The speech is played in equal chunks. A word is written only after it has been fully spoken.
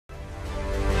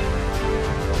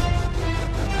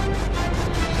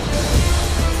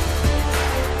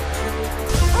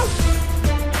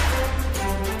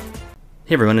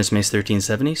Hey everyone, it's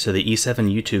Mace1370. So the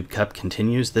E7 YouTube Cup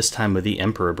continues, this time with the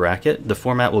Emperor bracket. The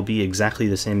format will be exactly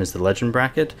the same as the Legend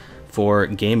bracket. For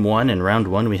Game 1 and Round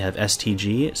 1 we have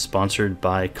STG, sponsored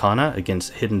by Kana,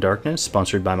 against Hidden Darkness,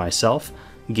 sponsored by myself.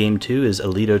 Game 2 is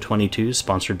Alito22,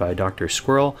 sponsored by Dr.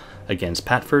 Squirrel, against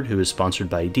Patford, who is sponsored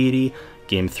by Deity.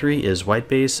 Game 3 is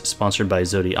Whitebase, sponsored by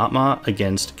Zodi Atma,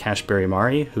 against Cashberry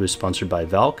Mari, who is sponsored by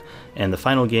Valk. And the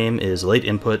final game is Late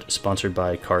Input, sponsored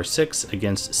by Car6,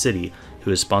 against City,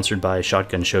 who is sponsored by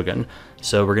Shotgun Shogun.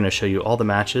 So we're going to show you all the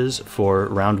matches for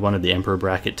Round 1 of the Emperor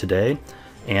bracket today.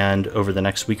 And over the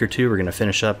next week or two, we're going to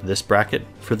finish up this bracket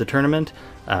for the tournament.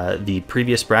 The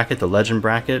previous bracket, the Legend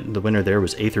bracket, the winner there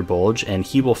was Aether Bulge, and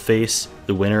he will face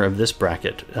the winner of this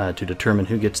bracket to determine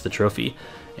who gets the trophy.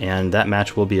 And that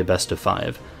match will be a best of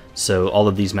 5. So all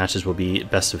of these matches will be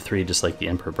best of 3, just like the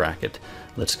Emperor bracket.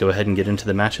 Let's go ahead and get into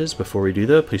the matches. Before we do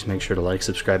though, please make sure to like,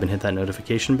 subscribe, and hit that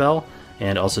notification bell,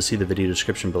 and also see the video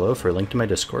description below for a link to my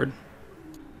Discord.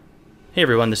 Hey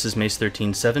everyone, this is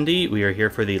Mace1370. We are here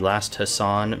for the Last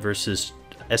Hassan versus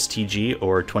STG,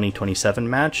 or 2027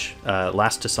 match.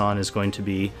 Last Hassan is going to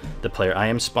be the player I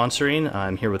am sponsoring.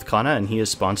 I'm here with Kana, and he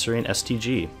is sponsoring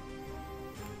STG.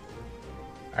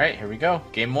 Alright, here we go.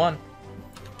 Game 1.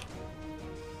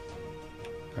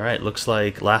 Alright, looks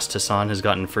like Last Hassan has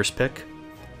gotten first pick.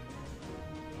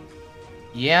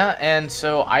 Yeah, and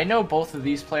so I know both of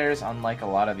these players, unlike a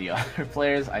lot of the other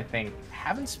players, I think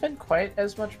haven't spent quite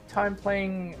as much time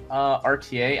playing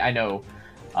RTA. I know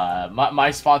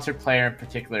my sponsored player in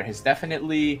particular has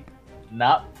definitely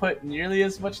not put nearly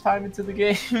as much time into the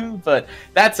game, but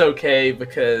that's okay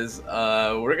because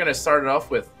we're going to start it off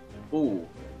with,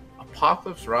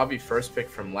 Apocalypse Robbie first pick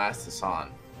from Last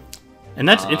Hassan. And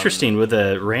that's interesting with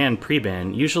a Ran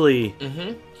pre-ban. Usually,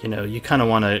 you know, you kind of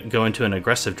want to go into an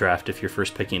aggressive draft if you're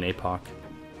first picking APOC.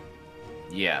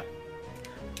 Yeah.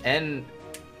 And,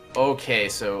 okay,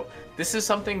 so this is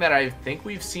something that I think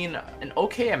we've seen an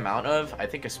okay amount of. I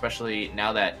think especially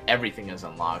now that everything is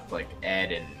unlocked, like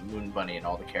Ed and Moon Bunny and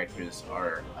all the characters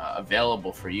are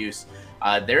available for use.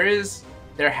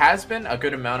 There has been a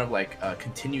good amount of like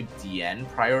continued DN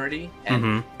priority,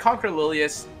 and Conquer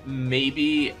Lilius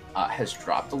maybe has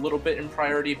dropped a little bit in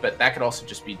priority, but that could also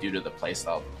just be due to the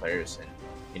playstyle of the players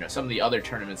and some of the other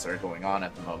tournaments that are going on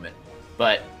at the moment.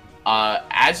 But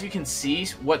as you can see,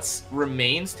 what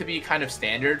remains to be kind of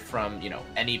standard from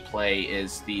any play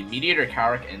is the Mediator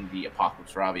Cowrick and the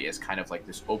Apocalypse Robbie as kind of like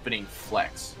this opening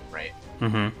flex, right?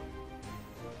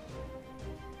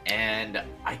 And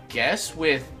I guess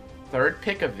with third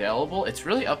pick available, it's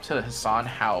really up to Hassan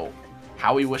how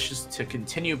he wishes to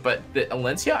continue, but the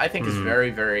Alencia I think is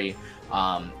very, very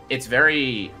it's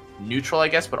very neutral, I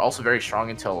guess, but also very strong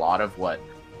into a lot of what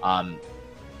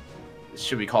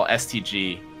should we call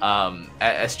STG.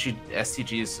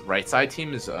 STG's right side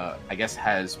team is I guess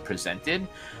has presented.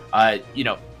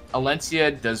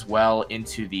 Alencia does well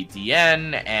into the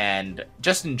DN, and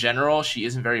just in general, she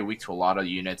isn't very weak to a lot of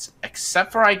units,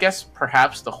 except for, I guess,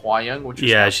 perhaps the Huayang, which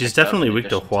is she's definitely weak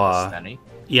to Hua.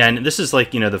 Yeah, and this is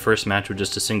like, the first match with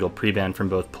just a single pre-ban from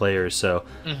both players, so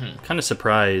kind of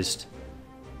surprised.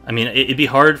 I mean, it'd be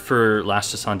hard for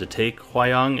Last Hassan to take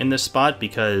Huayang in this spot,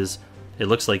 because it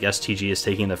looks like STG is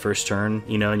taking the first turn,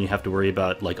 and you have to worry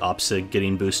about, like, Opsig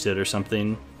getting boosted or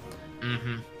something.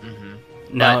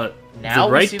 Now the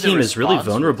right team is really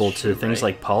vulnerable to things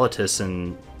like Politis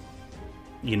and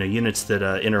units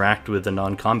that interact with the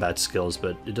non-combat skills,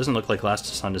 but it doesn't look like Last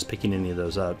Hassan is picking any of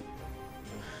those up.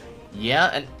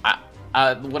 Yeah,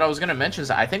 and what I was going to mention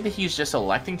is I think that he's just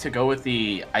electing to go with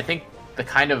the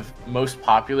kind of most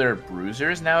popular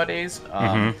bruisers nowadays.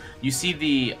 You see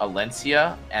the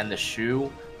Alencia and the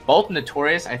Shu, both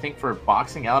notorious, I think, for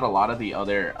boxing out a lot of the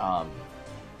other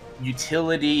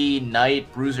utility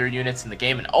knight bruiser units in the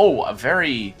game, and a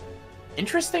very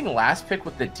interesting last pick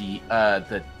with the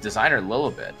designer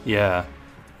Lilibit. Yeah.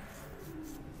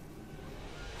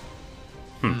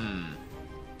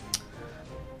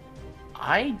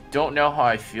 I don't know how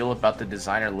I feel about the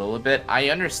designer Lilibit.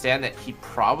 I understand that he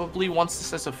probably wants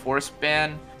this as a force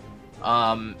ban,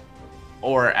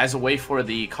 or as a way for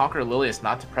the Conqueror Lilius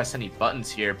not to press any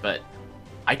buttons here, but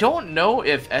I don't know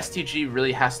if STG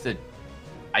really has to,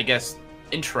 I guess,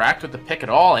 interact with the pick at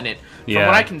all. And from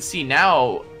what I can see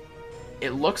now,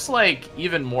 it looks like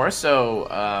even more so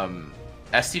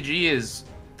STG is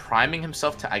priming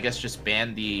himself to, I guess, just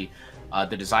ban the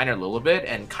designer Lilibit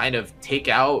and kind of take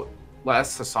out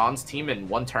Last Hassan's team in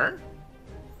one turn.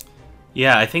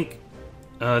 Yeah, I think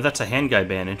that's a hand guy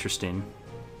ban. Interesting.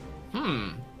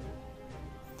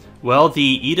 Well,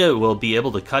 the Ida will be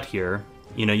able to cut here.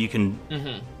 You know, you can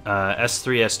S3,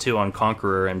 S2 on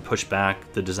Conqueror and push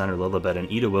back the Designer Lilibet,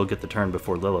 and Ida will get the turn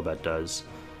before Lilibet does.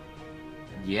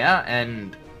 Yeah,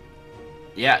 and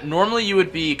yeah, normally you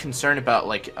would be concerned about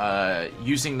like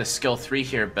using the skill 3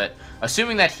 here, but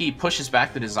assuming that he pushes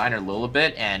back the Designer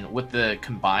Lilibet, and with the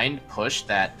combined push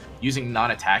that using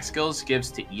non-attack skills gives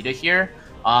to Ida here,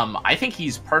 I think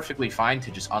he's perfectly fine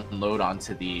to just unload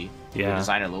onto the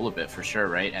Designer Lilibet for sure,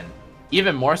 right? And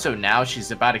even more so now,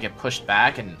 she's about to get pushed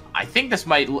back, and I think this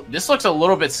looks a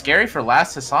little bit scary for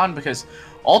Last Hassan, because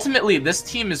ultimately this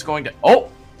team is going to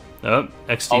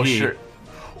XTD. Oh sure.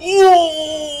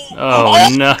 Oh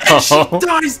no! She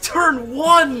dies turn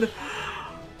 1.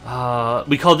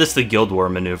 We call this the Guild War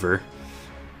maneuver.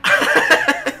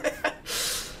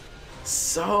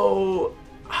 So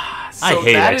I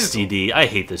hate XTD. I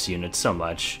hate this unit so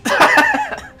much.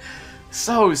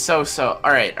 So.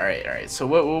 All right. So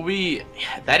what will we?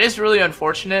 That is really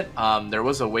unfortunate. There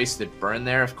was a wasted burn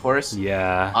there, of course.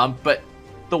 Yeah. But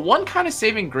the one kind of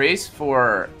saving grace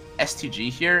for STG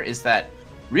here is that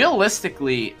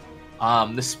realistically,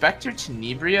 the Spectre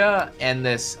Tenebria and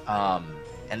this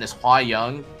Hua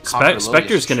Young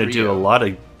Spectre's going to do a lot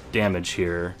of damage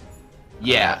here.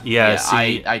 Yeah.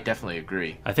 See, I definitely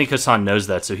agree. I think Hassan knows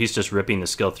that, so he's just ripping the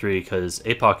skill 3 because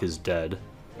APOC is dead.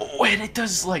 Oh, and it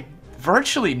does like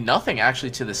virtually nothing actually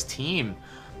to this team,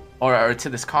 or to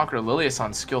this Conqueror Lilius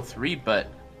on skill 3, but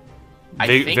I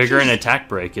think Vigor and Attack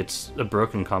Break, it's a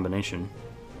broken combination.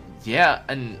 Yeah,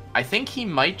 and I think he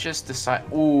might just decide.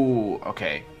 Ooh,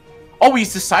 okay. Oh,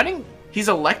 he's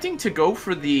electing to go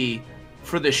for the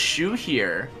shoe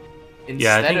here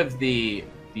instead of the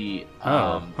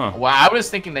Well, I was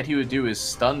thinking that he would do is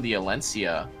stun the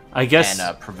Alencia, I guess,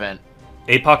 and prevent.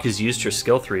 APOC has used her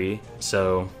skill 3,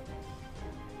 so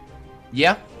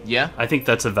yeah. I think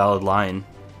that's a valid line.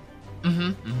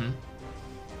 And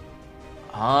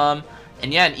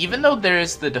yeah, and even though there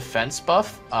is the defense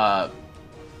buff,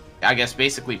 I guess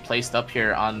basically placed up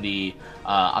here on the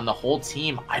whole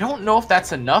team, I don't know if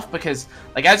that's enough, because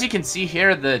like as you can see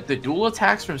here, the dual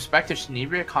attacks from Spectre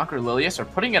Tenebria, Conqueror Lilius are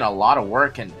putting in a lot of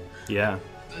work, and yeah,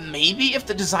 maybe if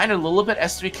the Designer Lilibet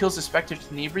S3 kills the Spectre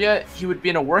Tenebria, he would be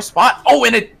in a worse spot. Oh,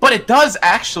 but it does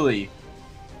actually.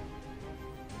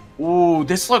 Ooh,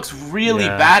 this looks really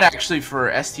bad actually for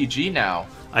STG now.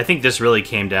 I think this really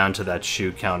came down to that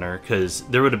shoe counter, because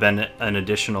there would have been an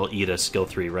additional Ida skill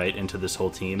 3 right into this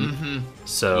whole team.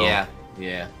 So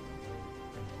yeah.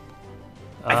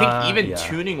 I think even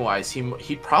tuning wise,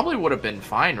 he probably would have been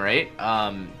fine, right?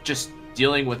 Just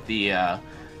dealing with the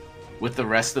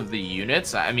rest of the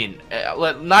units. I mean,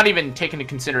 not even taking into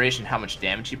consideration how much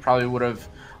damage he probably would have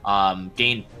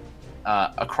gained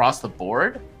across the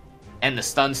board. And the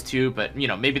stuns too, but you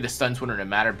know, maybe the stuns wouldn't have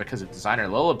mattered because of Designer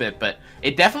Lilibet, but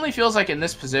it definitely feels like in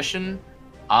this position,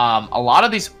 a lot of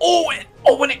these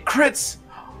when it crits,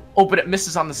 but it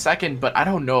misses on the second, but I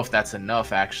don't know if that's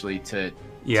enough actually to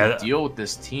deal with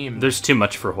this team. There's too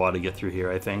much for Hua to get through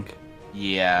here, I think.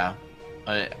 Yeah,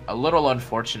 a little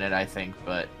unfortunate, I think,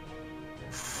 but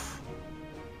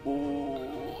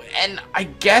and I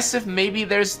guess if maybe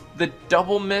there's the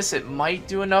double miss, it might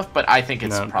do enough, but I think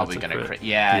it's probably gonna crit.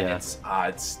 Yeah, and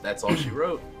that's all she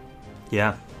wrote.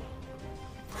 Yeah.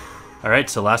 All right,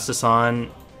 so Last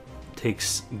Hassan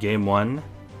takes game 1.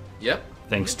 Yep.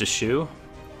 Thanks to Shu.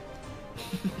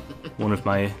 One of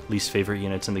my least favorite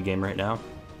units in the game right now.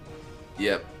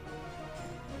 Yep.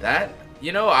 That,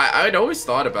 you know, I'd always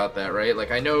thought about that, right?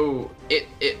 Like, I know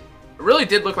it really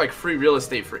did look like free real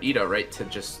estate for Ida, right? To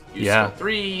just use skill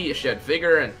 3, she had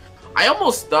Vigor, and I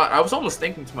was almost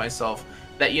thinking to myself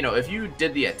that, you know, if you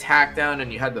did the attack down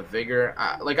and you had the Vigor,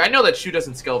 like, I know that Shu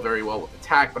doesn't scale very well with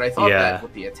attack, but I thought that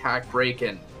with the attack break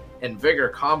and Vigor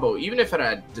combo, even if it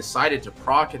had decided to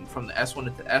proc from the S1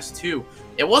 into S2,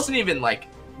 it wasn't even like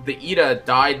the Ida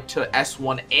died to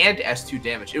S1 and S2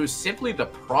 damage. It was simply the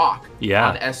proc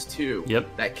on S2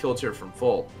 that killed her from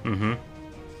full.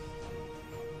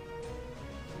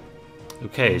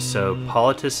 Okay, so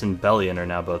Politis and Bellion are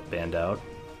now both banned out.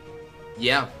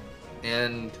 Yeah,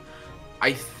 and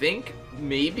I think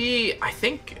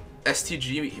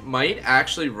STG might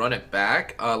actually run it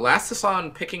back. Last Hassan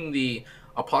picking the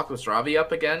Apocalypse Ravi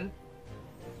up again,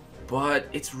 but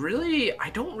it's really,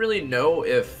 I don't really know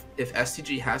if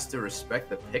STG has to respect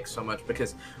the pick so much,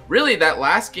 because really that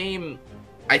last game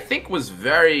I think was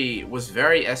very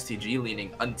STG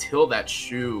leaning until that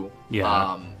Shu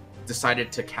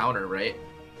decided to counter, right?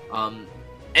 And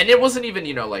it wasn't even,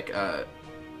 you know, like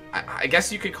I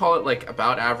guess you could call it like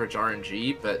about average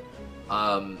RNG, but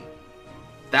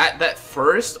that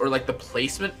first, or like the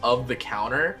placement of the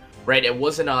counter right? It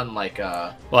wasn't on like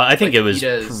Well, I think like it was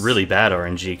Ida's... really bad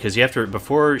RNG because you have to,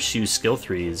 before she used skill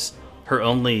 3s, her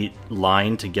only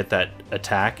line to get that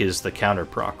attack is the counter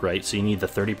proc, right? So you need the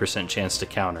 30% chance to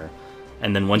counter,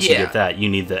 and then once you get that, you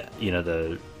need the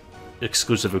the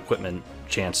exclusive equipment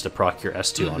chance to proc your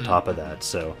S2 on top of that.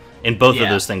 So, and both of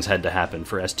those things had to happen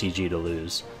for STG to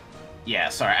lose. Yeah,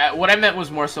 sorry. What I meant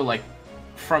was more so like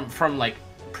from like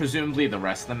presumably the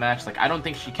rest of the match. Like I don't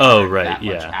think she can that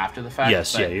much after the fact.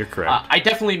 Yes, but, you're correct. I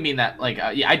definitely mean that. Like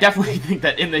I definitely think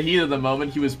that in the heat of the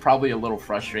moment he was probably a little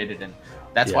frustrated, and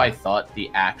that's why I thought the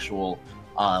actual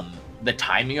the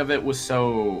timing of it was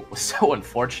so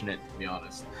unfortunate, to be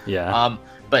honest. Yeah.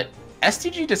 But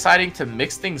STG deciding to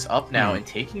mix things up now and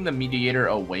taking the mediator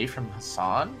away from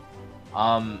Hassan.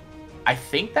 I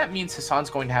think that means Hassan's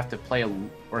going to have to play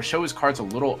or show his cards a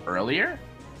little earlier,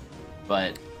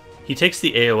 but he takes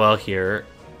the AOL here,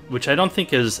 which I don't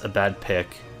think is a bad pick.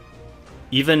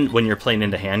 Even when you're playing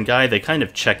into hand guy, they kind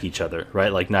of check each other,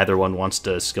 right? Like neither one wants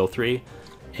to skill 3,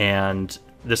 and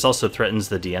this also threatens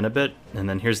the DN a bit. And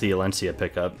then here's the Alencia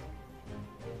pickup.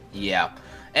 Yeah,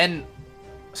 and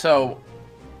so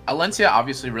Alencia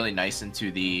obviously really nice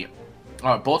into the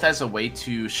both as a way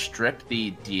to strip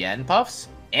the DN buffs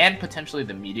and potentially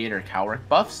the mediator Calric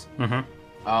buffs.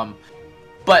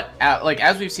 But like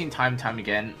as we've seen time and time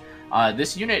again,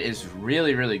 this unit is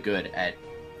really good at,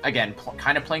 again,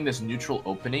 kind of playing this neutral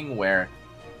opening where,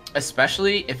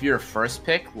 especially if you're a first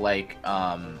pick like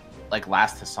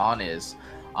Last Hassan is,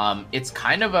 it's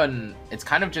kind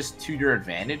of just to your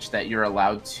advantage that you're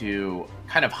allowed to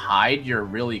kind of hide your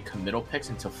really committal picks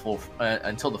until the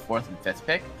 4th and 5th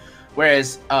pick,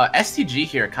 whereas STG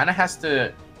here kind of has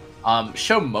to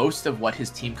show most of what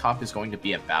his team comp is going to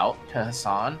be about to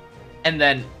Hassan, and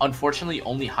then unfortunately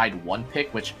only hide one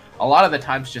pick, which a lot of the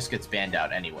times just gets banned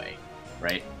out anyway,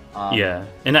 right? Yeah,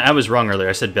 and I was wrong earlier.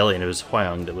 I said Belly, and it was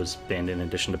Hwyong that was banned in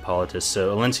addition to Politis,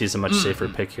 so Alencia is a much safer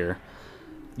pick here.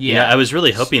 Yeah, I was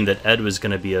really hoping that Ed was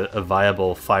going to be a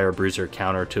viable Fire Bruiser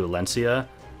counter to Alencia.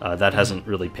 That hasn't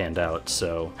really panned out,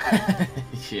 so...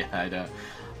 Yeah,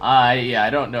 I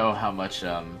don't know how much...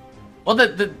 Well,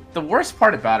 the worst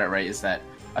part about it, right, is that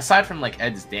aside from like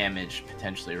Ed's damage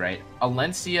potentially, right,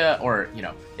 Alencia, or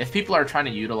if people are trying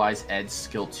to utilize Ed's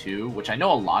skill 2, which I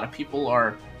know a lot of people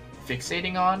are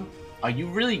fixating on, you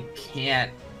really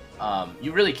can't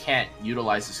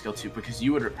utilize the skill 2 because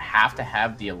you would have to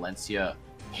have the Alencia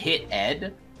hit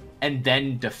Ed and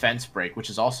then defense break, which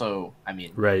is also, I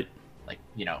mean, right, like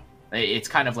it's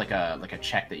kind of like a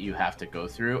check that you have to go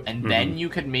through, and then you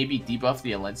could maybe debuff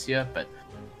the Alencia, but.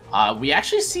 We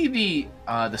actually see the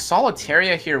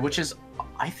Solitaria here, which is,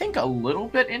 I think, a little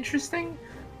bit interesting.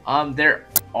 There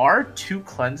are 2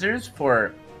 cleansers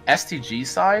for STG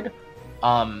side,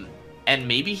 and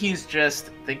maybe he's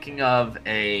just thinking of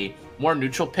a more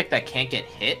neutral pick that can't get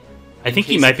hit. I think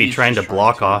he might be trying to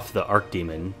block off the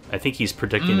Archdemon. I think he's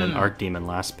predicting an Archdemon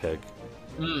last pick.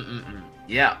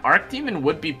 Yeah, Archdemon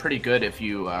would be pretty good if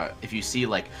you see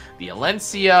like the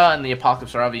Alencia and the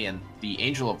Apocalypse Ravi and the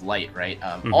Angel of Light, right?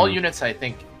 All units, I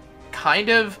think, kind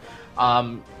of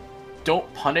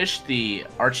don't punish the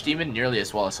Archdemon nearly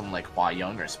as well as someone like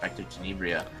Hwyong or Spectre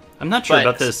Tenebria. I'm not sure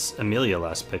about this Amelia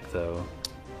last pick, though.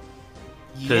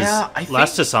 Because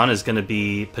Last Hassan is going to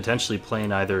be potentially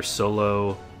playing either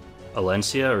solo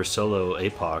Alencia or solo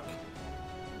Apoc.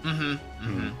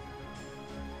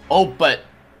 Oh,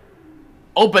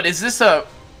 but is this a...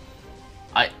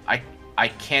 I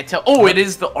can't tell. Oh, it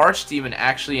is the Archdemon,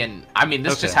 actually, and I mean,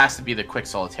 this just has to be the quick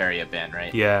Solitaria ban,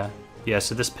 right? Yeah,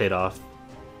 so this paid off.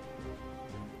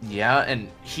 Yeah, and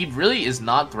he really is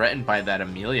not threatened by that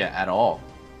Amelia at all.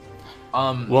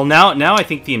 Well, now I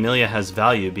think the Amelia has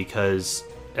value because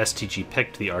STG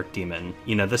picked the Archdemon.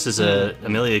 This is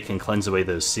Amelia can cleanse away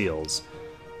those seals.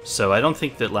 So I don't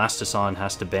think that Last Hassan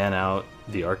has to ban out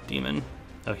the Archdemon.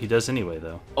 Oh, he does anyway,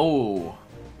 though. Oh.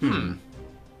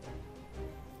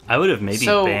 I would have maybe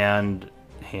banned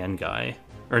Hand Guy.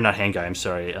 Or not Hand Guy, I'm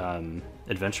sorry,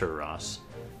 Adventurer Ross.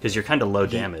 Because you're kind of low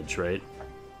damage, right?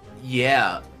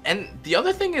 Yeah. And the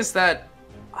other thing is that,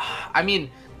 I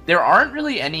mean, there aren't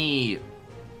really any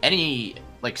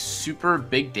like super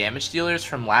big damage dealers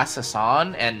from Last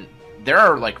Hassan, and there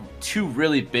are like 2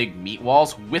 really big meat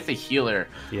walls with a healer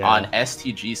on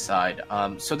STG side.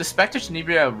 So the Spectre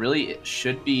Tenebria really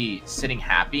should be sitting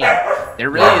happy. And there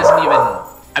really isn't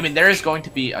even... I mean, there is going to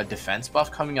be a defense buff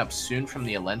coming up soon from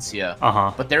the Alencia,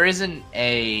 but there isn't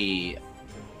an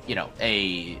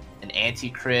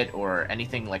anti-crit or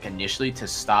anything like initially to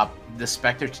stop the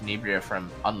Spectre Tenebria from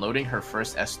unloading her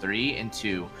first S3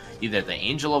 into either the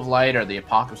Angel of Light or the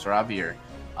Apocalypse Ravi or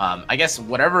I guess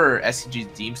whatever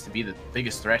SCG deems to be the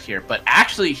biggest threat here. But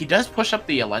actually, he does push up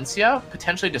the Alencia,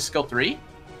 potentially to skill 3.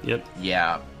 Yep.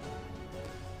 Yeah.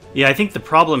 Yeah, I think the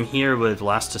problem here with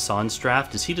Last Hassan's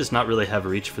draft is he does not really have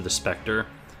reach for the Spectre.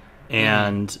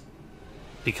 And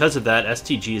because of that,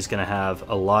 STG is going to have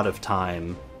a lot of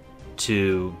time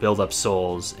to build up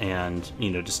souls and,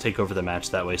 you know, just take over the match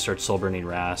that way, start soul burning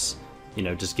Ras, you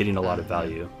know, just getting a lot of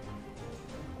value.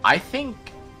 I think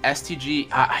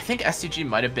STG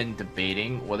might have been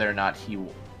debating whether or not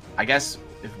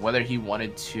whether he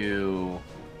wanted to,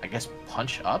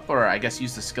 punch up or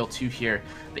use the skill 2 here.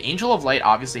 The Angel of Light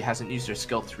obviously hasn't used her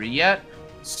skill 3 yet.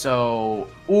 So,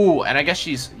 and I guess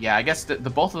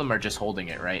the both of them are just holding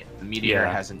it, right? The Meteor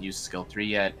hasn't used skill 3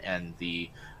 yet, and the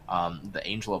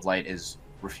Angel of Light is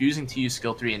refusing to use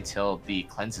skill 3 until the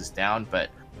cleanse is down. But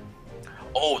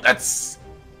that's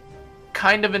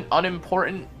kind of an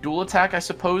unimportant dual attack, I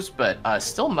suppose, but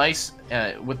still nice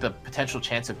with the potential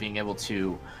chance of being able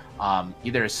to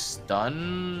either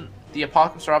stun the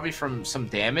Apocalypse Robbie from some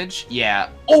damage. Yeah.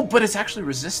 Oh, but it's actually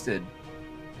resisted.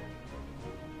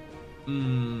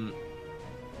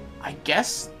 I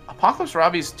guess Apocalypse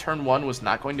Robbie's turn 1 was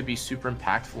not going to be super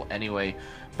impactful anyway,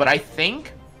 but I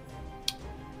think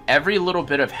every little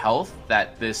bit of health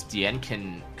that this DN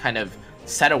can kind of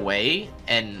set away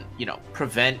and, you know,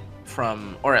 prevent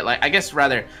from, or like, I guess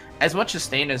rather, as much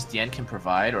sustain as DN can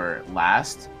provide or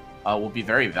last, will be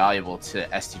very valuable to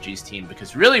STG's team,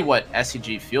 because really what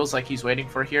STG feels like he's waiting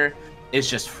for here is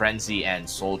just Frenzy and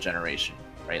Soul Generation,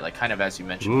 right? Like, kind of as you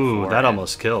mentioned before. Ooh, that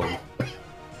almost killed.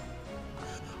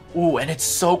 Ooh, and it's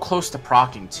so close to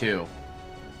proccing, too.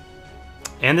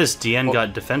 And this DN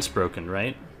got defense broken,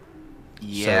 right?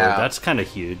 Yeah. So that's kind of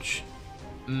huge.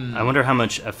 I wonder how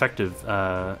much effect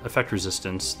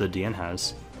resistance the DN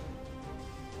has.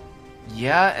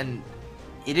 Yeah, and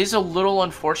it is a little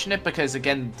unfortunate because,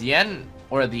 again, DN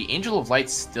or the Angel of Light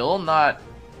still not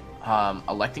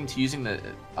electing to use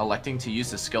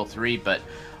the skill 3, but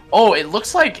it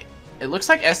looks like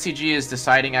STG is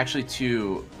deciding actually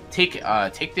to take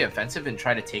the offensive and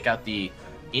try to take out the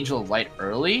Angel of Light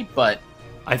early. But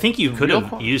I think you could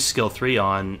have used skill 3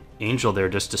 on Angel there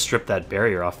just to strip that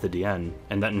barrier off the DN,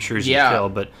 and that ensures you kill.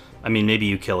 But I mean, maybe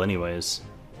you kill anyways.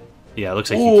 Yeah, it looks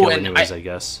like you kill anyways, I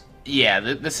guess.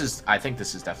 Yeah, I think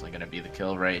this is definitely going to be the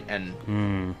kill, right? And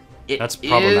that's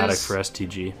problematic for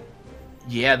STG.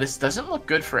 Yeah, this doesn't look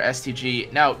good for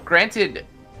STG. Now, granted,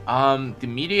 the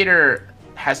Mediator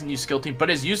hasn't used skill 2, but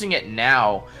is using it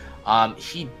now.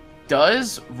 He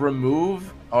does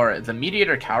remove, or the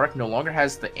Mediator Cowrick no longer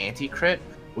has the anti-crit,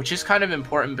 which is kind of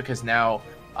important because now,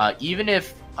 even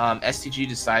if STG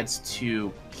decides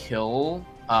to kill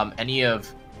any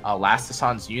of Last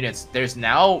Hassan's units, there's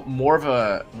now more of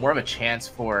a chance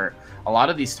for a lot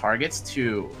of these targets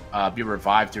to be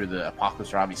revived through the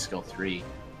Apocalypse Robbie skill 3.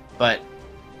 But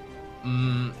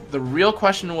the real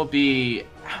question will be,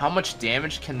 how much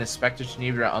damage can the Spectre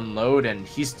Tenebra unload? And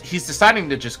he's deciding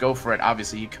to just go for it.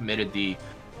 Obviously, he committed the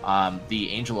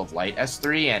Angel of Light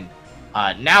S3, and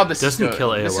now this doesn't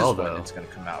kill AOL, this is though. when it's going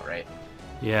to come out, right?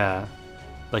 Yeah,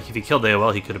 like if he killed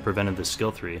AOL, he could have prevented the skill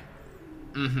 3.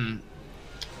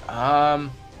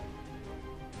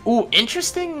 Ooh,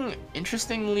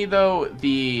 interestingly though,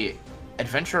 the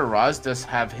Adventurer Raz does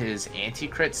have his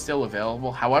anti-crit still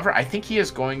available. However, I think he is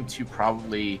going to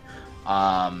probably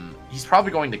he's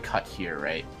probably going to cut here,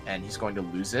 right? And he's going to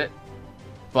lose it.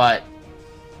 But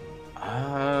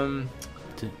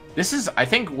this is, I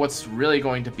think, what's really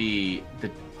going to be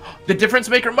the difference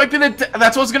maker. Might be that's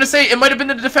what I was gonna say. It might have been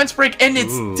the defense break, and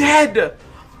it's dead.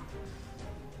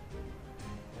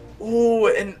 Ooh,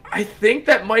 and I think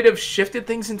that might have shifted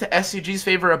things into SCG's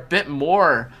favor a bit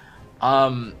more.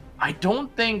 I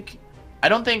don't think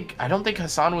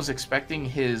Hassan was expecting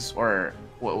his, or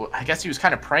well, I guess he was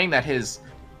kind of praying that his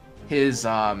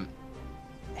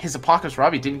Apocalypse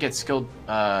Robbie didn't get skilled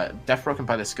death broken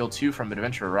by the skill 2 from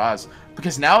Adventurer Raz,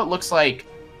 because now it looks like,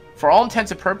 for all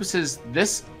intents and purposes,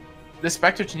 this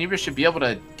Spectre Tenebra should be able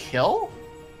to kill,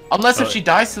 unless if she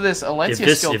dies to this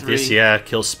Alencia skill 3. If this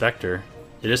kills Spectre.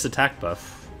 It is attack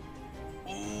buff.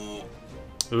 Ooh,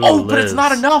 Liz. But it's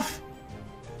not enough.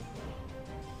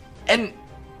 And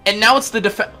now it's the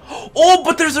defense. Oh,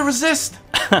 but there's a resist.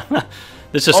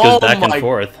 This just goes back and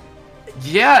forth.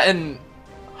 Yeah, and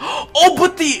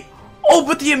but the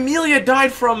Amelia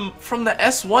died from the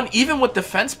S1, even with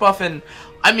defense buff, and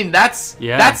I mean that's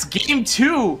game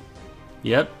 2.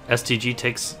 Yep, STG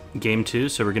takes game 2,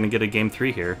 so we're gonna get a game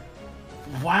 3 here.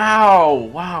 Wow!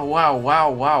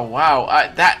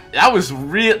 That was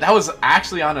real. That was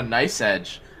actually on a nice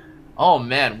edge. Oh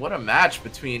man, what a match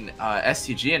between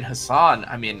STG and Hassan.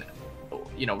 I mean,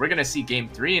 you know, we're gonna see game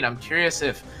 3, and I'm curious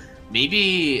if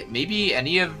maybe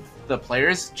any of the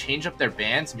players change up their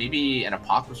bans. Maybe an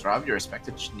Apocalypse Rob, your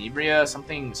respected Chenebria,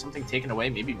 something taken away,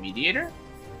 maybe Mediator.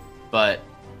 But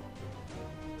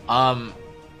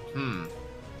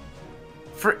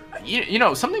for you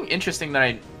know, something interesting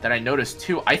that I noticed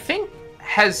too. I think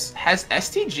has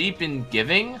STG been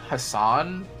giving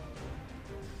Hassan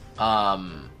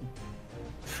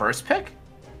first pick?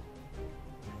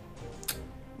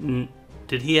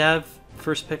 Did he have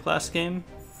first pick last game?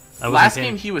 Last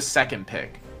game he was second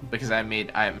pick because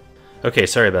Okay,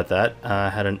 sorry about that.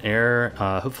 Had an error.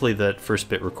 Hopefully that first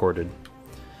bit recorded.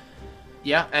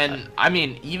 Yeah, and I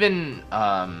mean, even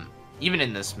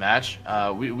in this match,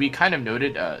 we kind of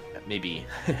noted, maybe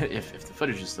if the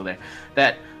footage is still there,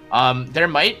 that there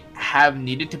might have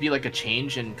needed to be like a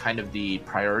change in kind of the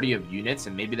priority of units,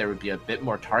 and maybe there would be a bit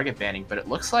more target banning. But it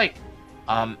looks like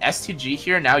STG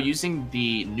here now using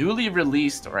the newly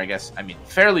released, or I guess, I mean,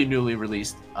 fairly newly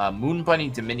released Moon Bunny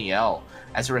Dominiel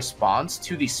as a response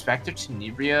to the Spectre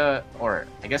Tenebria, or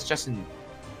I guess just in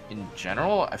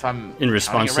general, if I'm in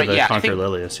response to the Conquer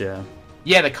Lilius, yeah.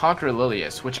 Yeah, the Conquer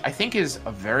Lilius, which I think is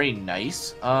a very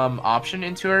nice option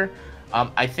into her.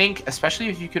 I think, especially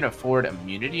if you can afford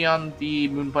immunity on the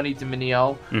Moon Bunny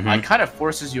Dominiel, it kind of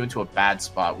forces you into a bad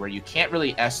spot where you can't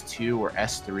really S2 or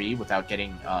S3 without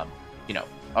getting, you know,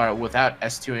 or without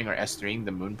S2ing or S3ing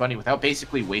the Moon Bunny, without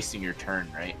basically wasting your turn,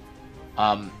 right?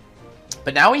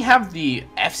 But now we have the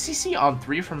FCC on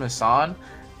 3 from Hassan,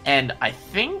 and I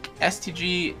think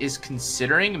STG is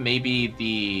considering maybe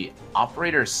the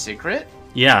Operator Secret.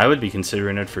 Yeah, I would be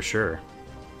considering it for sure.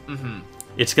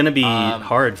 It's going to be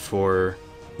hard for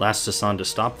Last Hassan to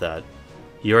stop that.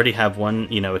 You already have one,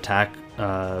 you know, attack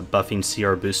buffing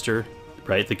CR booster,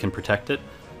 right, that can protect it.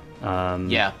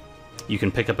 Yeah. You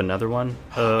can pick up another one.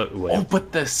 Wait. Oh,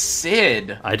 but the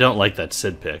Sid! I don't like that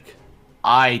Sid pick.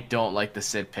 I don't like the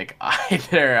Sid pick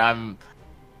either.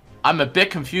 I'm a bit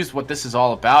confused what this is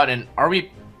all about. And are we...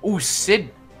 Ooh,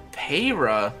 Sid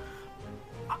Peyra.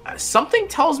 Something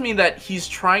tells me that he's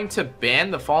trying to ban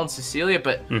the Fallen Cecilia,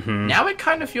 but now it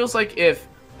kind of feels like if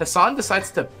Hassan decides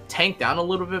to tank down a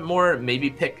little bit more, maybe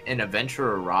pick an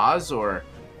Adventurer Raz, or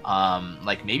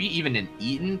like maybe even an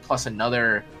Eaton plus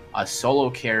another solo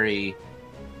carry,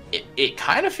 it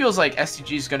kind of feels like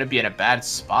STG is going to be in a bad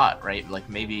spot, right? Like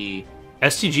maybe...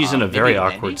 STG's in a very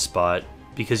awkward spot,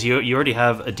 because you already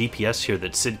have a DPS here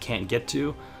that Sid can't get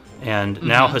to, and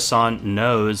now Hassan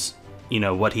knows, you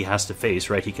know, what he has to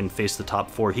face, right? He can face the top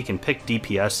 4. He can pick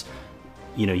DPS,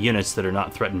 you know, units that are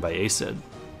not threatened by ACID.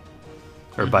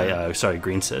 Or by, sorry,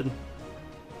 Green Sid.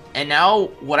 And now,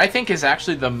 what I think is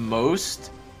actually the most...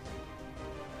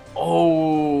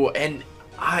 Oh, and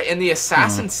the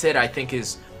Assassin Sid, I think,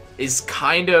 is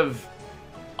kind of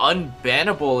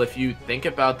unbannable if you think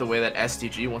about the way that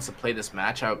STG wants to play this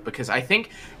match out, because I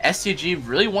think STG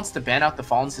really wants to ban out the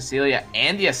Fallen Cecilia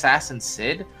and the Assassin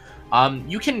Sid.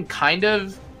 You can kind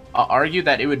of argue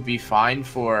that it would be fine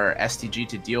for STG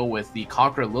to deal with the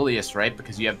Conqueror Lilius, right?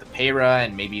 Because you have the Peyra,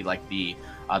 and maybe like the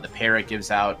Peyra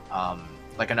gives out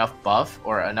like enough buff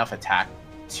or enough attack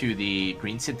to the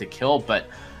Green Sid to kill. But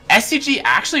STG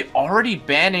actually already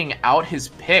banning out his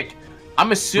pick.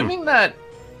 I'm assuming that...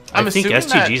 I think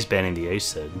STG's banning the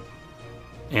ACID.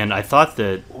 And I thought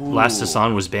that Last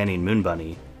Hassan was banning Moon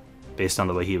Bunny, based on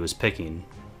the way he was picking.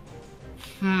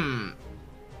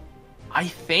 I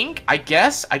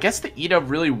guess the Ida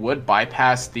really would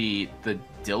bypass the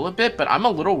Dill a bit, but I'm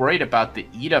a little worried about the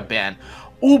Ida ban.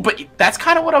 Ooh, but that's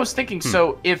kind of what I was thinking.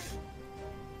 So if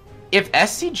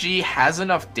SCG has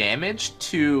enough damage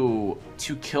to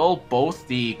kill both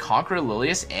the Conqueror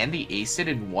Lilius and the ACID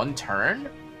in one turn,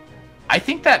 I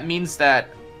think that means that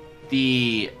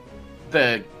the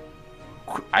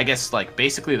I guess, like,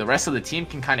 basically the rest of the team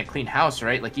can kind of clean house,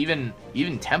 right? Like, even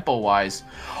tempo wise.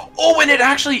 Oh, and it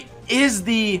actually is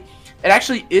the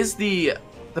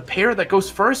pair that goes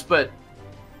first, but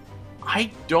I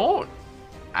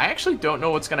actually don't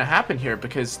know what's gonna happen here,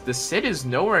 because the Sid is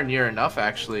nowhere near enough,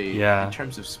 actually. Yeah. In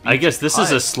terms of speed. I guess this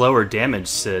is a slower damage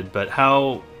Sid, but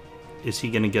how is he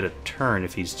gonna get a turn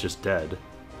if he's just dead?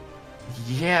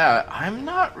 Yeah, I'm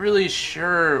not really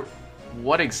sure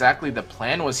what exactly the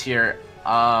plan was here.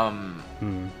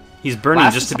 He's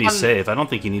burning just to be safe. I don't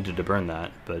think he needed to burn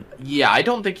that, but yeah, I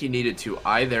don't think he needed to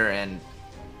either. And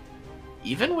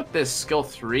even with this skill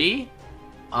 3,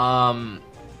 I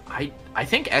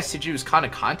think SCG was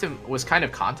kind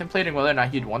of contemplating whether or not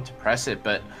he'd want to press it.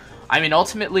 But I mean,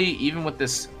 ultimately, even with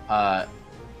this,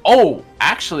 oh,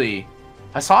 actually,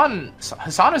 Hassan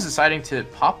is deciding to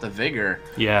pop the Vigor.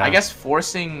 Yeah, I guess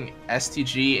forcing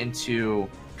STG into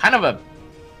kind of a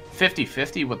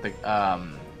 50-50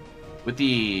 with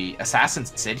the Assassin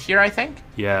Sid here, I think.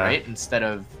 Yeah. Right? Instead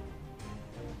of...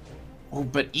 Oh,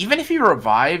 but even if he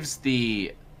revives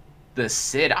the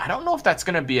Sid, I don't know if that's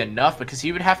gonna be enough, because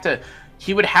he would have to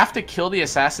kill the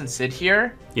Assassin Sid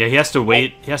here. Yeah, he has to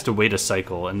wait. He has to wait a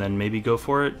cycle and then maybe go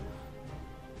for it.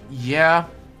 Yeah,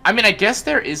 I mean, I guess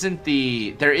there is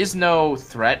no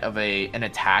threat of an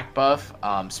attack buff,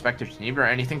 Spectre Geneva or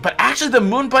anything. But actually, the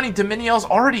Moon Bunny Dominiel's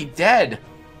already dead.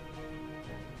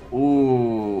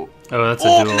 Ooh. Oh, that's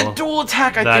a duel. And the dual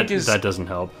attack I think is that doesn't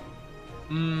help.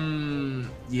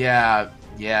 Yeah.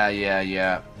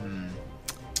 I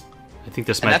think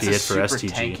this might be it for STG. That's a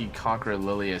super tanky Conqueror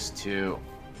Lilius too.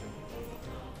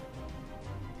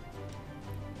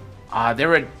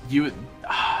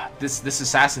 This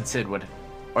Assassin Sid would,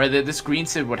 or this Green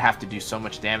Sid would have to do so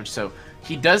much damage. So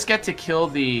he does get to kill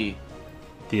the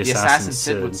Assassin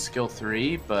Sid with skill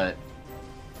 3, but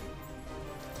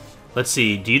let's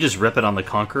see. Do you just rip it on the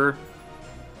Conqueror?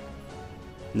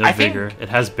 No vigor. It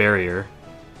has barrier.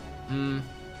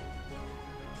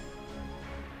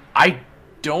 I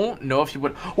don't know if he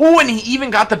would. Oh, and he even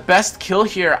got the best kill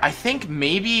here. I think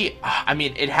maybe. I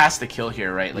mean, it has to kill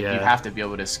here, right? Like you have to be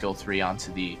able to skill 3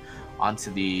 onto the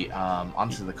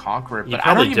Conqueror. But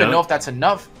I don't even know if that's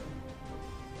enough.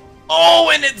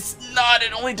 Oh, and it's not.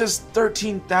 It only does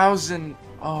 13,000.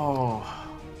 Oh.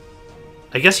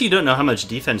 I guess you don't know how much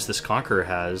defense this Conqueror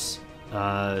has.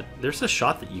 There's a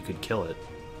shot that you could kill it.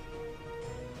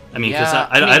 I mean, because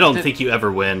I don't think you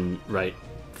ever win, right,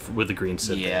 with the Green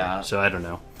Sid there, so I don't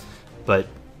know. But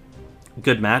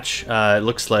good match. It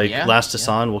looks like Last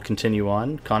Asan will continue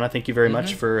on. Kana, thank you very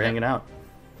much for hanging out.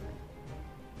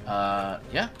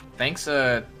 Yeah, thanks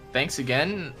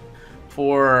again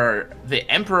for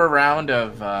the Emperor round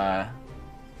of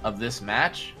this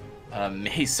match.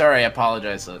 Sorry, I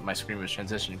apologize. My screen was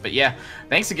transitioning, but yeah,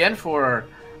 thanks again for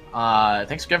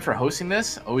hosting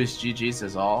this. Always GG's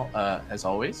as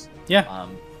always. Yeah.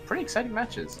 Pretty exciting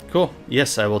matches. Cool.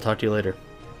 Yes, I will talk to you later.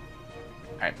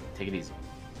 All right, take it easy.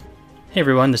 Hey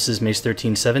everyone, this is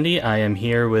Mace1370. I am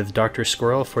here with Dr.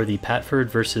 Squirrel for the Patford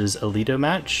versus Alito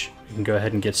match. You can go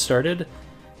ahead and get started.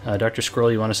 Dr.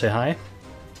 Squirrel, you want to say hi?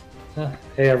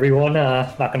 Hey everyone,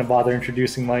 not going to bother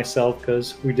introducing myself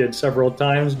because we did several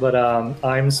times, but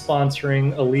I'm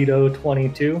sponsoring Alito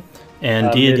 22.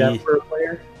 And Deity...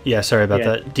 player. Yeah, sorry about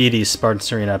that. Deity's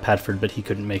sponsoring Patford, but he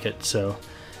couldn't make it, so...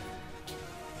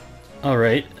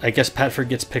 Alright, I guess Patford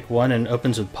gets pick 1 and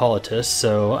opens with Politis,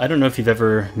 so I don't know if you've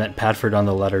ever met Patford on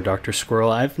the ladder, Dr.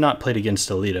 Squirrel. I've not played against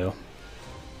Alito.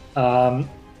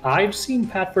 I've seen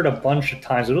Patford a bunch of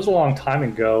times. It was a long time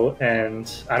ago,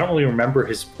 and I don't really remember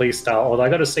his playstyle, although I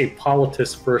gotta say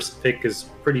Politis' first pick is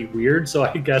pretty weird, so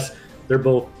I guess they're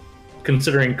both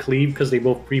considering cleave because they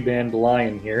both pre-banned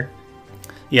Lion here.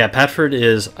 Yeah, Patford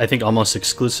is, I think, almost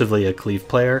exclusively a cleave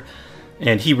player.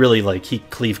 And he really, he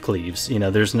cleaves. You know,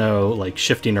 there's no,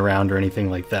 shifting around or anything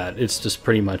like that. It's just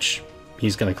pretty much,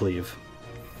 he's gonna cleave.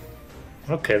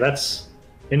 Okay, that's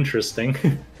interesting.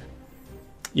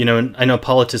 You know, and I know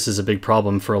Politis is a big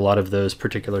problem for a lot of those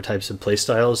particular types of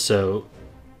playstyles, so,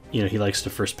 you know, he likes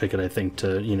to first pick it, I think,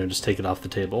 to, you know, just take it off the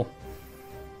table.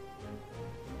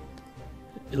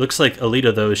 It looks like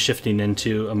Alito, though, is shifting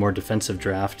into a more defensive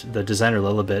draft. The Designer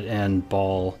Lilibet and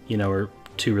Ball, you know, are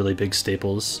two really big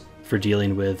staples for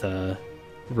dealing with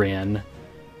Ran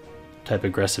type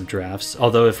aggressive drafts.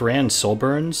 Although if Ran soul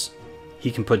burns,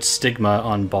 he can put Stigma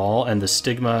on Ball, and the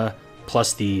Stigma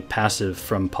plus the passive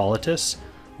from Politis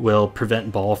will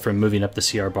prevent Ball from moving up the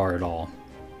CR bar at all.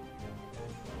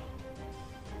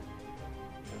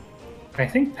 I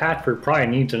think Patford probably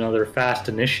needs another fast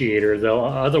initiator, though.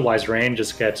 Otherwise, Ran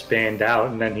just gets banned out,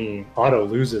 and then he auto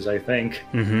loses, I think.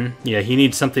 Yeah, he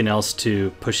needs something else to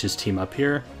push his team up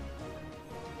here.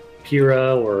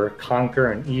 Pyrrha or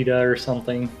Conquer and Ida or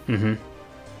something.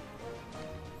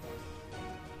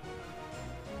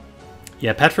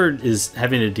 Yeah, Patford is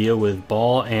having to deal with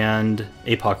Ball and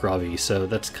Apoc Ravi, so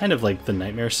that's kind of like the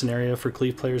nightmare scenario for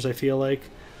cleave players, I feel like.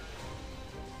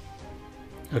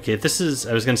 Okay, if this is...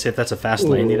 I was going to say if that's a fast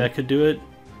laney that could do it.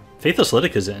 Faithless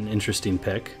Lytic is an interesting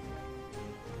pick.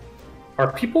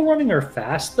 Are people running her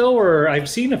fast, though? Or I've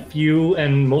seen a few,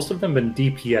 and most of them have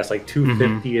been DPS, like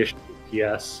 250-ish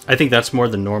DPS. I think that's more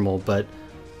than normal, but,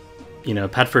 you know,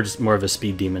 Patford's more of a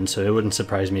speed demon, so it wouldn't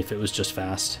surprise me if it was just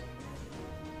fast.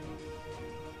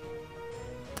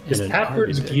 Is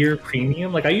Patford's gear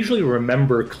premium? Like, I usually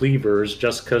remember cleavers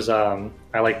just because I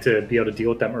like to be able to deal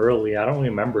with them early. I don't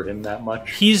remember him that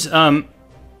much. He's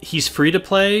free to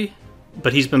play,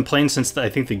 but he's been playing since I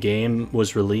think the game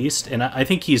was released, and I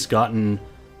think he's gotten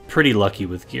pretty lucky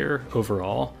with gear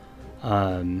overall.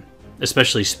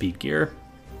 especially speed gear.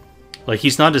 Like,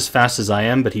 he's not as fast as I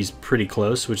am, but he's pretty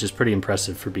close, which is pretty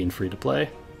impressive for being free to play.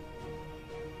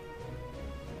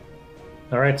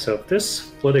 Alright, so if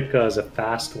this Flitica is a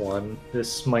fast one,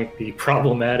 this might be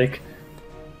problematic.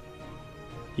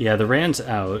 Yeah, the Rand's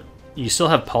out. You still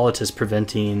have Politis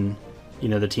preventing, you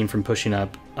know, the team from pushing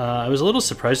up. I was a little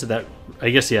surprised at that. I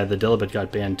guess, yeah, the Dilibet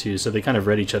got banned too, so they kind of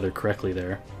read each other correctly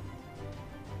there.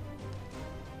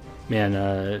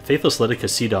 Man, Faithless Litica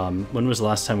C-Dom, when was the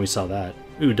last time we saw that?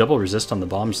 Ooh, double resist on the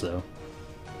bombs, though.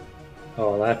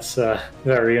 Oh, that's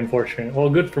very unfortunate. Well,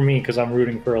 good for me, because I'm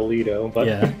rooting for Alito, but...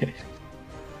 Yeah.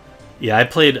 Yeah, I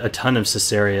played a ton of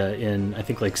Caesarea in, I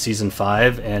think, like, Season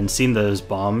 5, and seeing those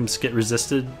bombs get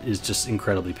resisted is just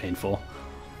incredibly painful.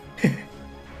 So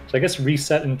I guess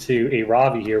reset into a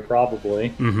Ravi here, probably.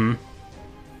 Mm-hmm.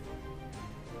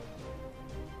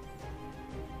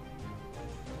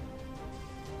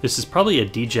 This is probably a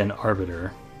degen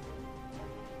Arbiter.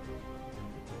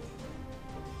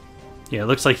 Yeah, it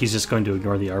looks like he's just going to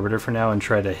ignore the Arbiter for now and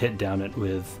try to hit down it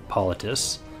with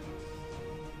Politis.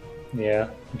 Yeah,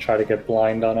 and try to get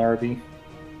blind on Arby.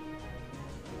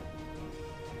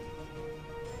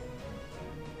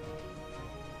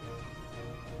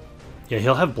 Yeah,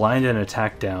 he'll have blind and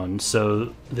attack down,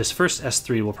 so this first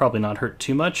S3 will probably not hurt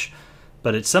too much,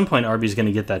 but at some point Arby's going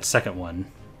to get that second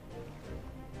one.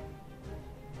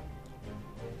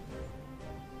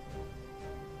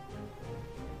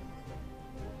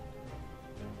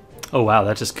 Oh wow,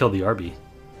 that just killed the Arby.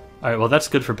 Alright, well that's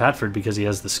good for Patford because he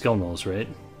has the skill nulls, right?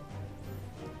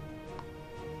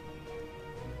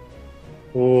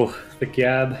 Oh, the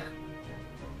Gab.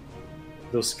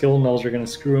 Those skill nulls are going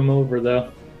to screw him over, though.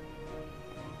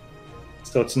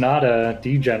 So it's not a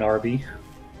degen Arby.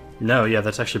 No, yeah,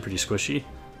 that's actually pretty squishy.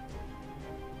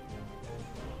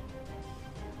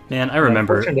 Man, I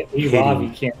remember. Unfortunately, Ravi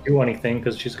can't do anything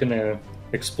because she's going to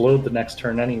explode the next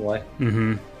turn anyway.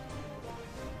 Mm-hmm.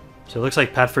 So it looks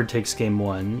like Patford takes game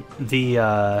one.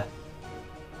 The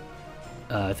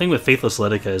thing with Faithless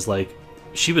Litica is, like,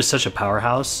 she was such a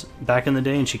powerhouse back in the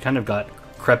day, and she kind of got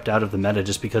crept out of the meta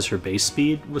just because her base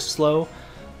speed was slow.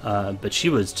 But she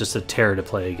was just a terror to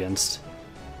play against.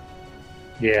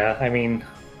 Yeah, I mean,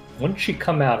 when did she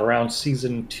come out? Around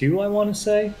Season 2, I want to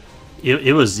say?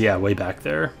 It was, yeah, way back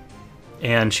there.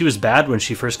 And she was bad when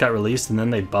she first got released, and then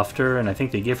they buffed her, and I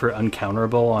think they gave her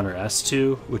uncounterable on her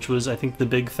S2, which was, I think, the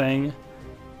big thing.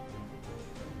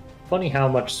 Funny how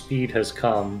much speed has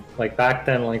come. Like, back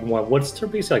then, like, what's her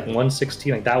base? Like,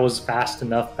 116? Like, that was fast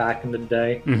enough back in the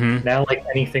day. Mm-hmm. Now, like,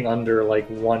 anything under, like,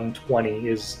 120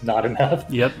 is not enough.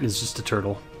 Yep, it's just a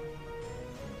turtle.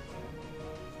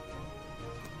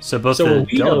 So both so the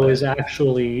Alito is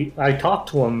actually... I talked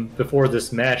to him before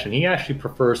this match, and he actually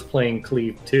prefers playing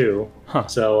Cleave too. Huh.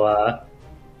 So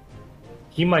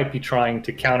he might be trying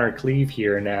to counter Cleave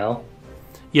here now.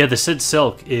 Yeah, the Sid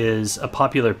Silk is a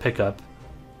popular pickup,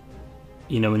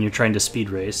 you know, when you're trying to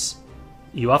speed race.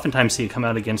 You oftentimes see it come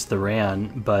out against the Ran,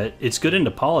 but it's good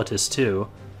into Politis too.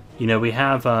 You know, we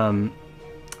have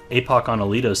Apoc on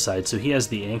Alito's side, so he has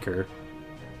the anchor.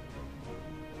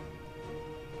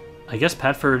 I guess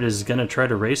Patford is going to try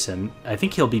to race him. I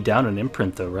think he'll be down an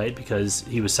imprint, though, right? Because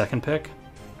he was second pick?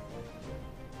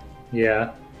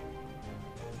 Yeah.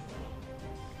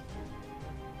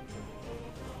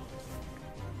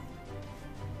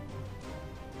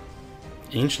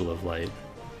 Angel of Light.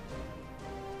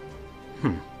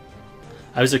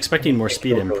 I was expecting more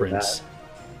speed imprints.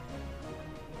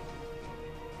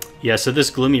 Yeah, so this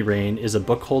Gloomy Rain is a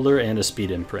book holder and a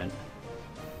speed imprint.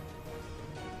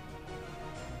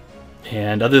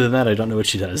 And other than that, I don't know what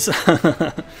she does.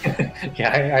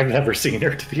 Yeah, I've never seen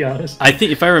her, to be honest. I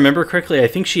think, if I remember correctly, I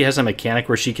think she has a mechanic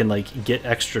where she can, like, get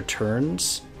extra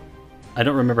turns. I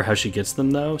don't remember how she gets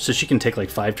them, though. So she can take, like,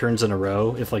 5 turns in a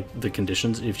row if, like, the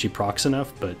conditions, if she procs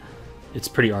enough, but it's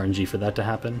pretty RNG for that to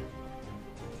happen.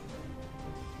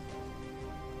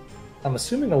 I'm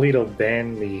assuming Alito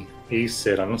banned the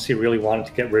Acid unless he really wanted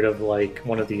to get rid of, like,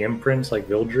 one of the imprints, like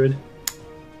Vildred.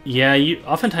 Yeah, you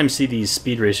oftentimes see these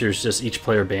speed racers, just each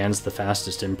player bans the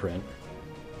fastest imprint.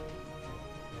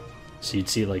 So you'd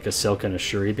see like a Silk and a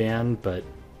Shuri ban, but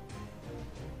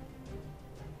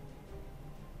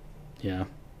yeah.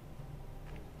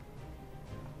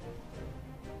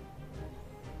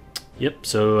 Yep,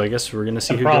 so I guess we're gonna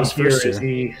see who goes first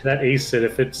here. That Acid,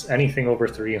 if it's anything over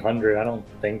 300, I don't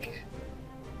think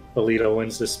Alito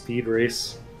wins the speed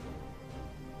race.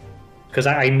 Because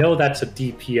I know that's a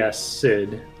DPS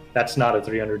Sid. That's not a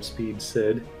 300 speed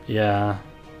Sid. Yeah.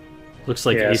 Looks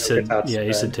like Acid, so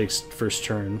Acid takes first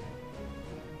turn.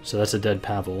 So that's a dead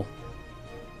Pavel.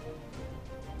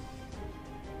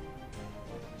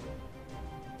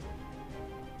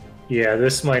 Yeah,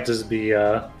 this might just be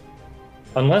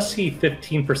unless he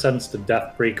 15%s the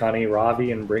death break on a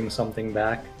Ravi and brings something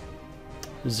back.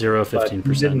 15%.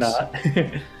 He did not.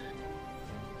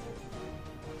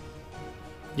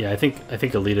 Yeah, I think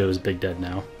Alito is big dead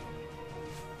now.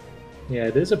 Yeah,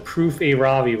 it is a proof a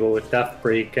Ravi, but with death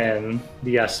break and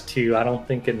the S2, I don't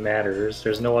think it matters.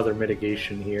 There's no other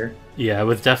mitigation here. Yeah,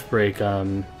 with death break,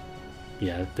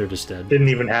 yeah, they're just dead. Didn't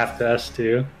even have to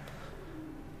S2.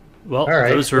 Well,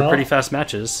 those were pretty fast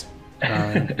matches.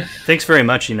 Thanks very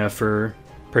much, for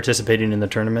participating in the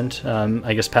tournament.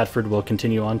 I guess Patford will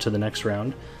continue on to the next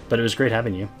round, but it was great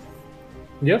having you.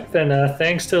 Yep, and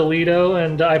thanks to Alito,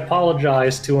 and I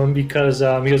apologize to him because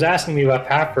he was asking me about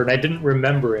Patford, and I didn't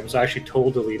remember him, so I actually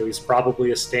told Alito he's probably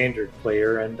a standard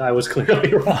player, and I was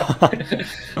clearly wrong.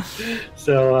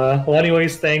 So, well,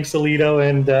 anyways, thanks, Alito,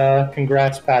 and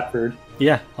congrats, Patford.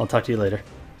 Yeah, I'll talk to you later.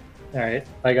 All right,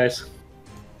 bye, guys.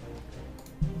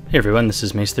 Hey everyone, this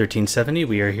is Mace1370.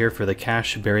 We are here for the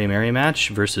Cash Berry Mary match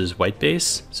versus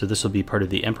Whitebase. So this will be part of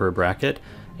the Emperor bracket.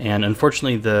 And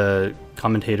unfortunately the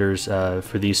commentators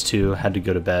for these two had to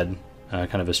go to bed,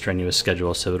 kind of a strenuous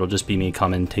schedule, so it'll just be me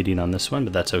commentating on this one,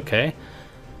 but that's okay.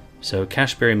 So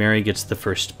Cash Berry Mary gets the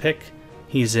first pick.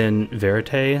 He's in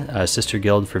Verite, Sister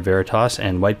Guild for Veritas,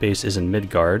 and Whitebase is in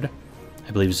Midgard.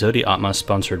 I believe Zodi Atma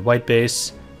sponsored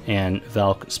Whitebase, and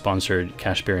Valk sponsored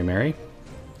Cash Berry Mary.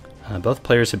 Both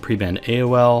players had pre-banned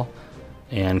AOL,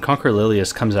 and Conquer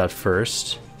Lilius comes out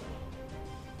first,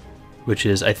 which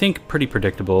is, I think, pretty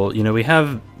predictable. We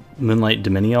have Moonlight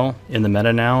Dominial in the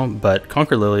meta now, but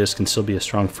Conquer Lilius can still be a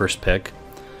strong first pick.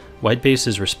 Whitebase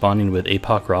is responding with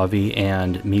Apoc Ravi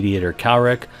and Mediator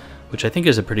Kalric, which I think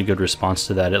is a pretty good response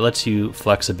to that. It lets you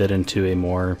flex a bit into a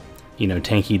more,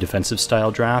 tanky defensive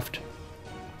style draft.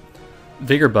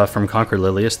 Vigor buff from Conquer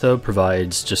Lilius, though,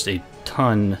 provides just a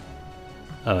ton.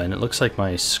 And it looks like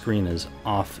my screen is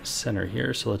off center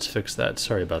here, so let's fix that.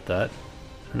 Sorry about that.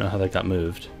 I don't know how that got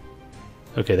moved.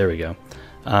 Okay, there we go.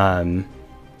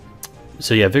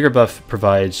 So yeah, Vigor buff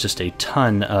provides just a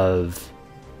ton of,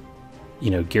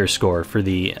 gear score for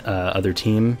the other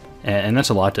team, and that's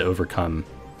a lot to overcome.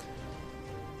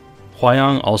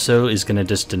 Huayong also is going to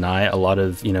just deny a lot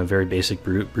of, very basic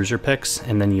bruiser picks,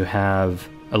 and then you have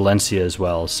Alencia as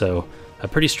well, so a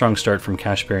pretty strong start from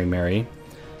Cash Berry Mary.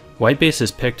 Whitebase has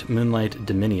picked Moonlight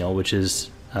Dominial, which is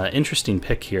an interesting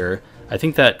pick here. I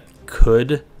think that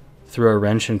could throw a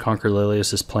wrench in Conquer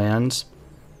Lilius' plans.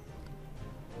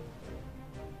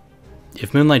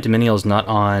 If Moonlight Dominial is not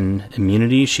on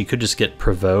immunity, she could just get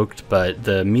provoked, but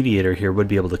the Mediator here would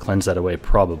be able to cleanse that away,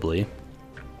 probably.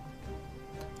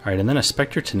 Alright, and then a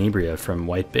Spectre Tenebria from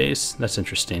Whitebase. That's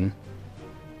interesting.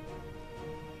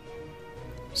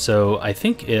 So I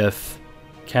think if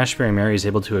Cash Berry Mary is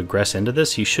able to aggress into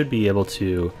this, he should be able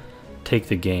to take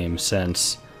the game,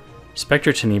 since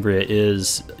Spectre Tenebria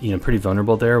is, pretty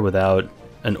vulnerable there without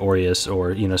an Aureus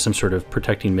or, some sort of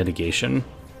protecting mitigation.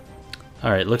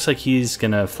 Alright, looks like he's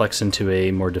gonna flex into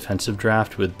a more defensive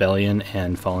draft with Bellion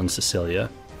and Fallen Cecilia.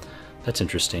 That's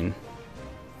interesting.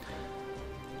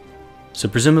 So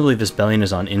presumably this Bellion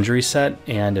is on injury set,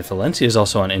 and if Alencia is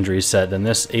also on injury set, then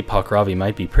this Apoc Ravi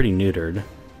might be pretty neutered.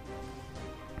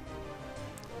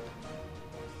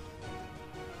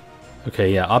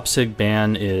 Okay, yeah, Opsig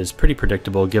ban is pretty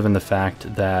predictable given the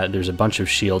fact that there's a bunch of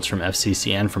shields from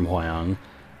FCC and from Huayong.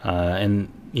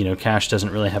 And, Cash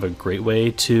doesn't really have a great way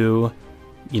to,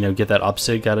 get that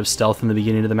Opsig out of stealth in the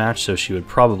beginning of the match, so she would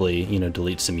probably,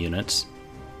 delete some units.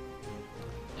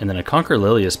 And then a Conquer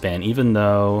Lilius ban, even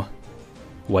though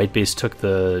Whitebase took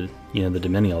the, the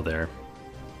Dominial there.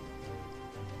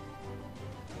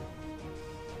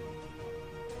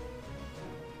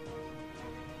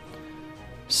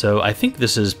 So I think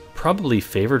this is probably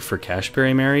favored for Cash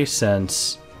Berry Mary,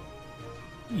 since,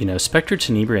 Spectre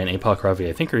Tenebria and Apoc Ravi,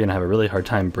 I think, are going to have a really hard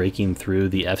time breaking through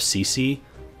the FCC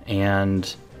and,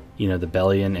 the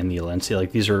Bellion and the Alencia.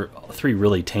 Like, these are three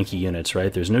really tanky units,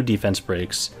 right? There's no defense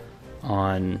breaks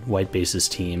on Whitebase's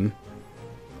team.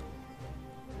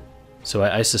 So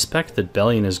I suspect that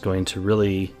Bellion is going to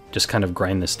really just kind of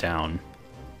grind this down.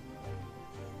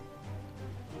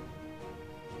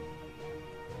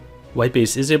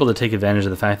 Whitebase is able to take advantage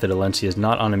of the fact that Alencia is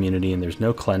not on immunity and there's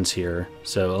no cleanse here,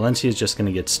 so Alencia is just going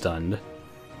to get stunned.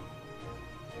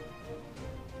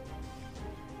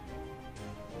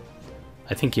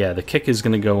 I think, yeah, the kick is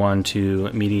going to go on to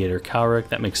Mediator Kalric.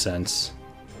 That makes sense.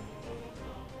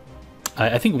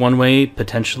 I think one way,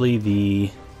 potentially, the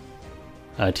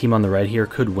team on the right here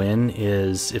could win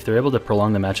is if they're able to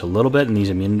prolong the match a little bit and these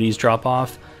immunities drop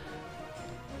off.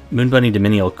 Moonbunny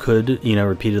Dominial could,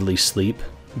 repeatedly sleep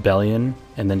Bellion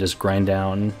and then just grind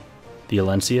down the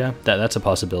Alencia. That's a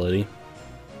possibility.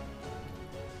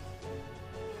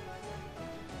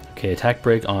 Okay, attack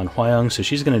break on Hwayoung, so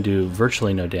she's going to do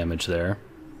virtually no damage there.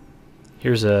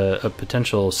 Here's a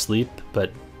potential sleep,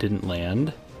 but didn't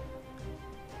land.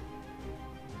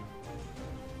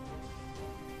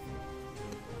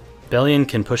 Bellion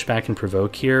can push back and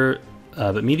provoke here,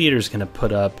 but Mediator's going to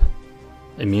put up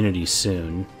immunity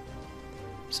soon.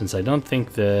 Since I don't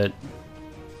think that...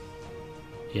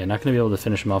 Yeah, not going to be able to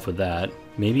finish him off with that.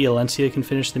 Maybe Alencia can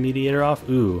finish the Mediator off?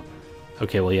 Ooh.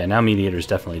 Okay, well yeah, now Mediator's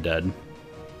definitely dead.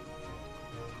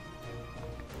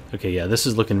 Okay, yeah, this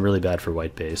is looking really bad for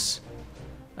white base.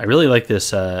 I really like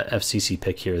this FCC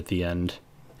pick here at the end,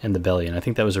 and the Bellion. I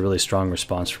think that was a really strong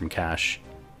response from Cash.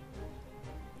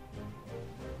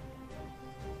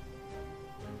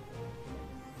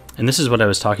 And this is what I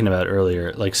was talking about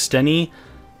earlier. Like, Steny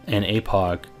and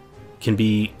APOC can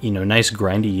be, you know, nice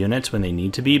grindy units when they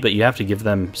need to be, but you have to give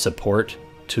them support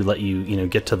to let you, you know,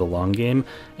 get to the long game,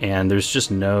 and there's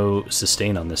just no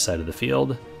sustain on this side of the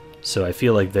field. So I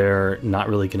feel like they're not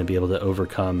really going to be able to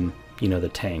overcome, you know, the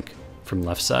tank from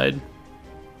left side.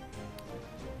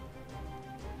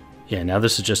 Yeah, now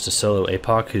this is just a solo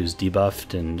APOC who's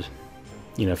debuffed and,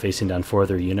 you know, facing down 4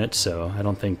 other units, so I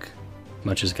don't think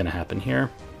much is going to happen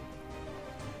here.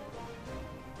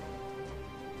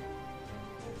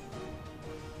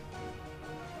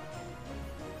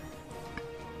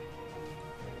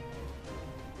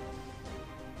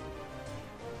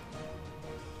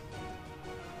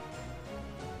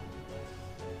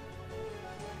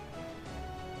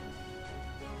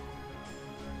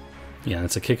 Yeah,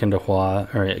 it's a kick into Hua,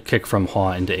 or a kick from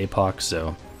Hua into APOC,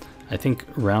 so I think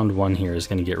round 1 here is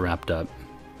going to get wrapped up.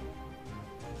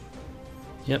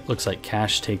 Yep, looks like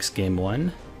Cash takes game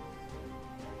 1.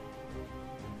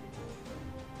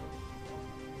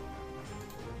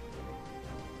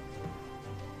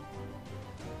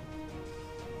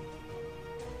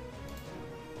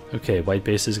 Okay, white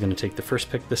base is going to take the first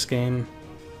pick this game.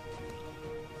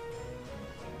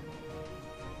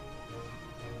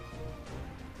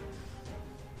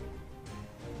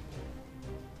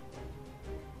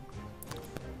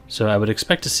 So I would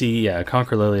expect to see, yeah, a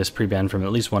Conquer Lilius pre-ban from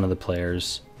at least one of the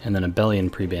players, and then a Bellion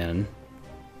pre-ban.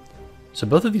 So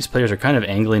both of these players are kind of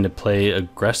angling to play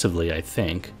aggressively, I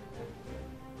think.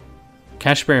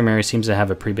 Cashberry Mary seems to have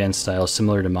a pre-ban style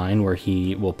similar to mine, where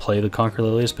he will play the Conquer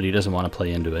Lilius, but he doesn't want to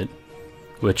play into it.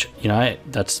 Which, you know,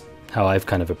 that's how I've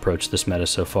kind of approached this meta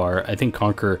so far. I think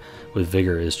Conquer with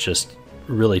Vigor is just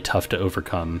really tough to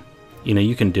overcome. You know,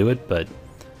 you can do it, but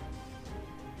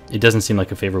it doesn't seem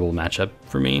like a favorable matchup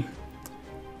for me.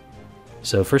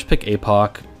 So first pick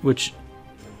APOC, which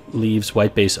leaves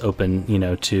white base open, you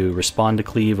know, to respond to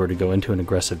cleave or to go into an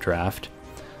aggressive draft.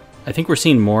 I think we're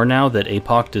seeing more now that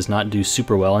APOC does not do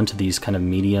super well into these kind of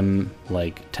medium,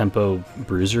 like, tempo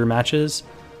bruiser matches.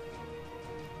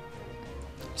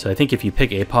 So I think if you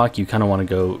pick APOC, you kind of want to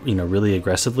go, you know, really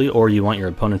aggressively, or you want your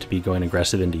opponent to be going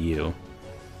aggressive into you.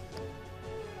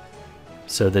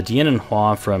 So the Dian and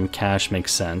Hua from Cash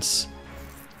makes sense.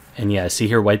 And yeah, see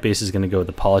here, white base is going to go with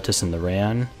the Politis and the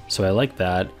Ran, so I like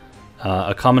that.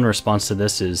 A common response to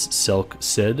this is Silk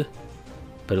Sid,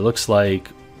 but it looks like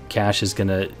Cash is going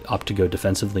to opt to go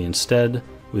defensively instead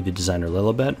with the Designer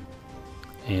Lilibet.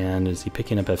 And is he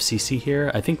picking up FCC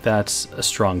here? I think that's a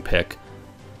strong pick.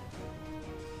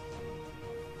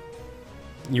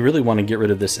 You really want to get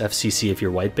rid of this FCC if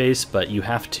you're white base, but you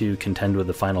have to contend with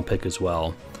the final pick as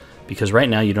well, because right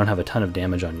now you don't have a ton of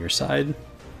damage on your side.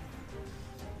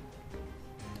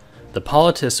 The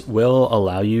Politis will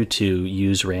allow you to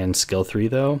use Rand's skill 3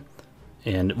 though,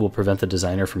 and will prevent the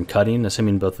Designer from cutting,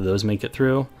 assuming both of those make it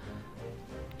through.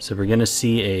 So we're going to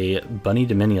see a Bunny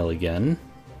Dominial again,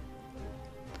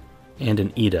 and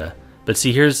an Ida. But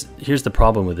see, here's the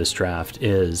problem with this draft,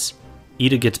 is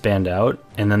Ida gets banned out,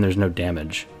 and then there's no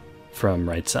damage from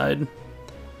right side.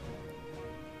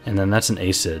 And then that's an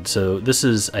Acid. So this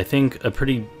is, I think, a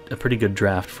pretty good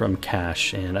draft from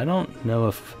Cash, and I don't know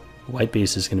if white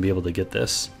base is going to be able to get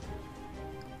this.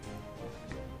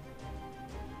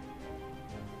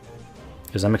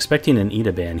 Because I'm expecting an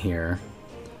Ida ban here.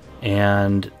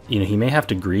 And, you know, he may have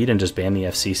to greed and just ban the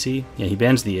FCC. Yeah, he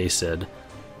bans the Acid.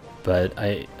 But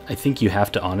I think you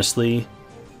have to honestly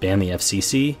ban the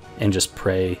FCC and just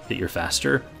pray that you're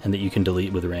faster and that you can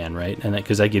delete with Ran, right? And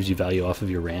because that gives you value off of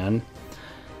your Ran.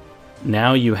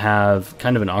 Now you have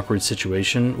kind of an awkward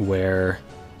situation where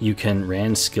you can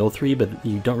Ran skill 3, but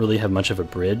you don't really have much of a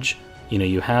bridge. You know,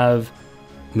 you have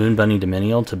Moon Bunny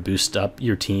Dominial to boost up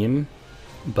your team,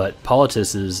 but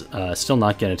Politis is still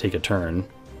not going to take a turn.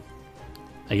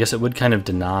 I guess it would kind of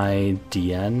deny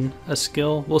DN a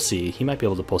skill. We'll see. He might be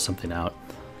able to pull something out.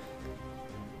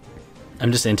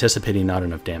 I'm just anticipating not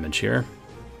enough damage here.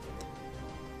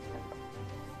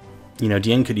 You know,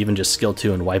 DN could even just skill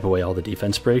 2 and wipe away all the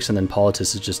defense breaks, and then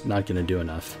Politis is just not going to do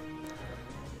enough.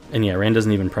 And yeah, Ran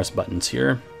doesn't even press buttons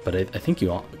here, but I think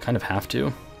you all kind of have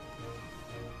to.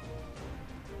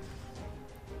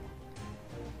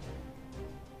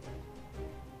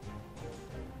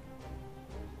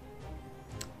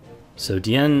 So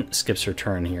DN skips her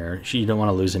turn here. You don't want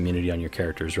to lose immunity on your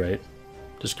characters, right?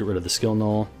 Just get rid of the skill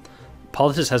null.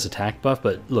 Politis has attack buff,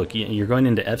 but look, you're going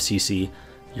into FCC.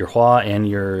 Your Hua and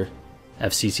your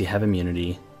FCC have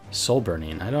immunity. Soul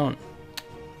Burning, I don't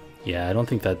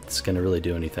think that's going to really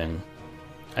do anything.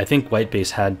 I think White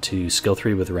Base had to skill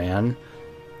 3 with Ran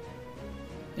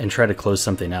and try to close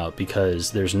something out because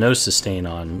there's no sustain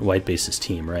on White Base's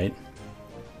team, right?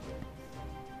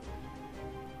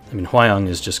 I mean, Huayong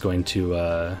is just going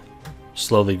to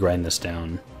slowly grind this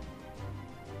down.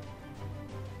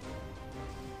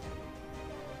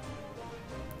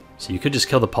 So you could just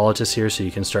kill the Politis here so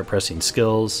you can start pressing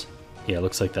skills. Yeah, it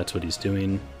looks like that's what he's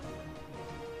doing.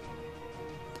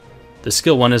 The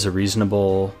skill 1 is a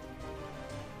reasonable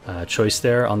choice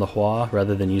there on the Hua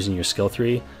rather than using your skill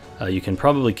 3. You can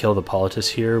probably kill the Politis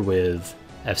here with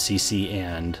FCC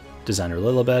and Designer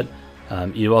Lilibet.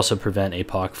 You also prevent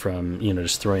APOC from,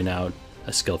 just throwing out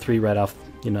a skill 3 right off,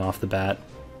 off the bat.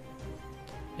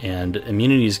 And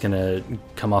immunity is going to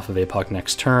come off of APOC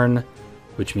next turn,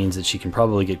 which means that she can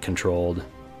probably get controlled.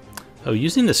 Oh,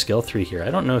 using the skill 3 here, I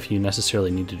don't know if you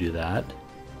necessarily need to do that.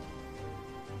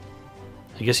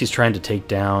 I guess he's trying to take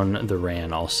down the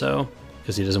Ran also,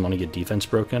 because he doesn't want to get defense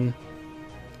broken.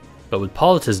 But with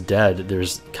Politis dead,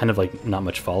 there's kind of like not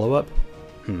much follow-up.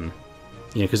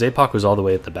 Because APOC was all the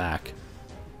way at the back.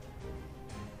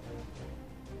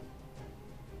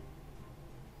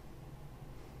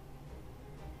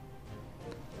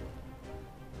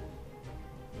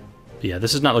 But yeah,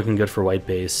 this is not looking good for White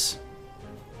Base.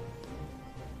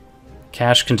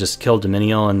 Cash can just kill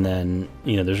Dominial, and then,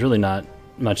 there's really not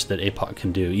much that APOC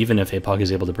can do, even if APOC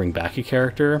is able to bring back a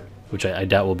character, which I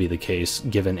doubt will be the case,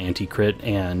 given anti-crit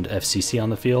and FCC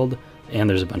on the field, and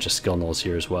there's a bunch of skill nulls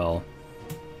here as well.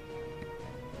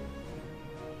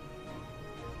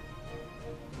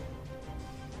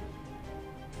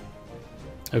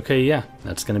 Okay, yeah,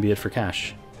 that's going to be it for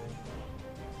Cash.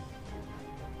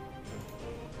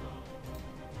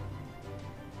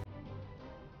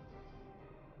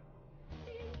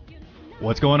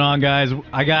 What's going on, guys?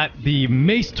 I got the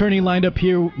Mace tourney lined up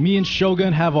here. Me and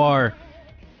Shogun have our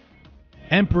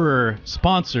Emperor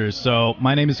sponsors. So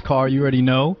my name is Carr, you already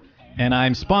know, and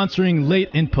I'm sponsoring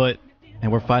Late Input,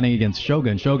 and we're fighting against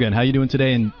Shogun. Shogun, how you doing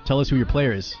today? And tell us who your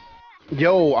player is.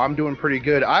 Yo, I'm doing pretty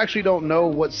good. I actually don't know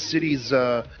what city's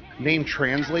name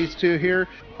translates to here,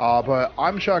 but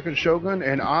I'm Shotgun Shogun,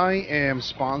 and I am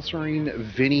sponsoring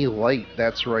Vinny Light.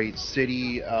 That's right,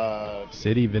 City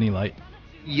Vinny Light.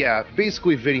 Yeah,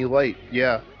 basically Vinny Light,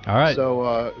 yeah. All right.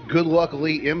 So, good luck,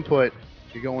 Late Input.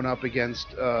 You're going up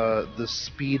against the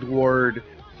Speed Lord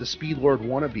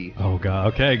wannabe. Oh,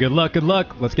 God. Okay, good luck, good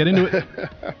luck. Let's get into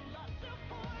it.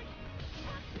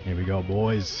 Here we go,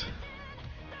 boys.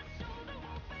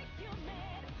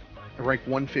 Rank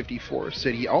 154,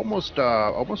 City. Almost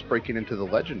breaking into the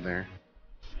legend there.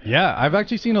 Yeah, I've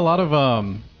actually seen a lot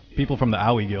of people from the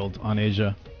Aoi Guild on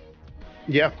Asia.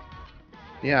 Yeah.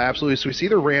 Yeah, absolutely. So we see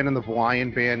the Ran and the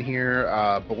Belian ban here.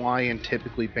 Belian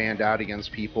typically banned out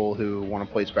against people who want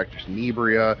to play Spectres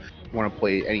Nebria, want to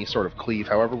play any sort of cleave.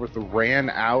 However, with the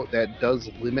Ran out, that does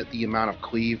limit the amount of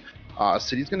cleave.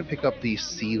 City's going to pick up the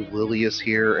C. Lilius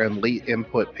here, and Late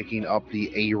Input picking up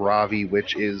the A. Ravi,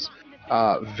 which is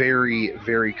very,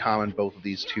 very common. Both of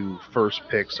these two first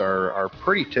picks are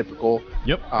pretty typical.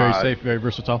 Yep, very safe, very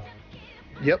versatile.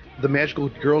 Yep, the Magical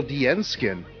Girl DN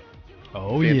skin.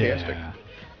 Oh, fantastic. Yeah.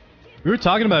 We were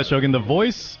talking about it, Shogun. The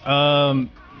voice, the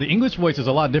English voice is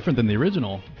a lot different than the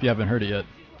original, if you haven't heard it yet.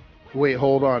 Wait,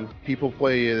 hold on. People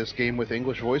play this game with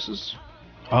English voices?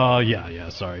 Yeah,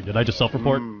 sorry. Did I just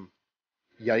self-report?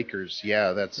 Yikers.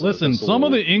 Yeah, that's... Listen, that's some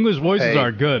of the English voices Hey.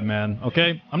 are good, man,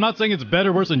 okay? I'm not saying it's better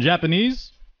or worse than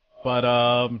Japanese, but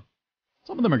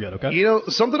some of them are good, okay? You know,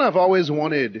 something I've always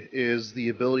wanted is the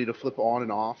ability to flip on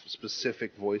and off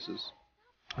specific voices.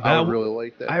 I would really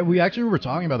like that. We actually were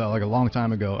talking about that like a long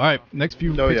time ago. All right, next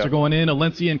few picks are going in.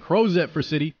 Alencia and Crozet for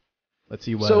City. Let's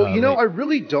see what... So, I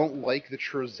really don't like the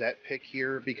Trozet pick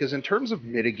here, because in terms of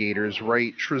mitigators,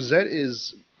 right, Trozet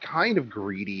is kind of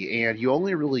greedy, and you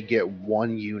only really get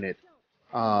one unit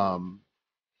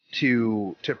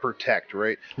to protect,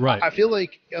 right? Right. I feel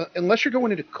like unless you're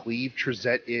going into cleave,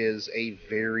 Trizette is a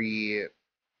very,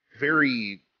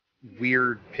 very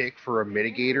weird pick for a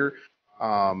mitigator.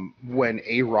 When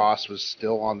A Ross was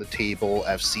still on the table,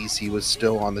 FCC was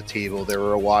still on the table, there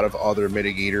were a lot of other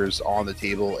mitigators on the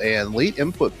table, and late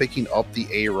input picking up the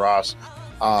A Ross.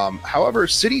 However,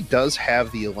 City does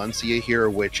have the Alencia here,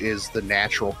 which is the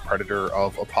natural predator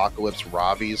of Apocalypse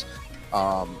Ravi's.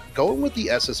 Going with the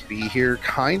SSB here,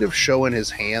 kind of showing his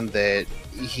hand that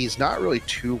he's not really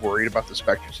too worried about the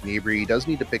Spectre Tenebri. He does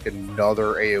need to pick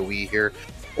another AoE here,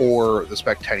 or the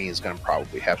Spectenny is going to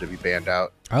probably have to be banned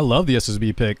out. I love the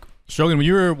SSB pick. Shogun,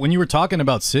 when you were talking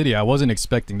about City, I wasn't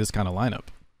expecting this kind of lineup.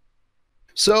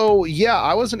 So yeah,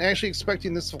 I wasn't actually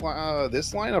expecting this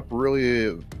lineup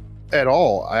really at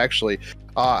all, actually.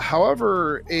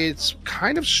 However, it's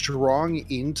kind of strong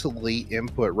into late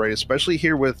input, right? Especially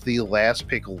here with the last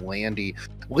pick, Landy.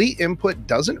 Late input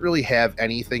doesn't really have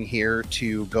anything here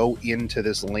to go into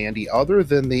this Landy other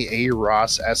than the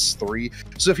A-Ross S3.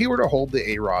 So if he were to hold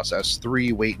the A-Ross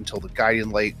S3, wait until the Guiding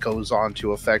Light goes on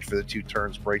to effect for the 2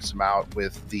 turns, breaks him out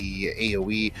with the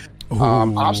AoE.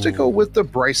 Obstacle with the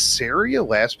Bryceria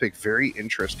last pick, very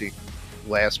interesting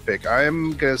last pick.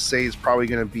 I'm going to say it's probably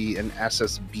going to be an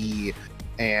SSB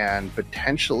and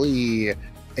potentially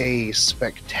a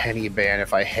Spectenny ban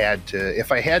if I had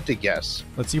to guess.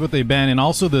 Let's see what they ban. And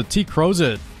also the T.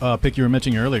 Crozet pick you were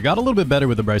mentioning earlier got a little bit better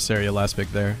with the Bryceria last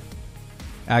pick there.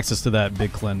 Access to that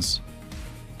big cleanse.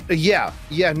 Yeah,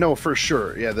 no, for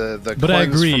sure. Yeah, the but I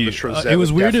agree. It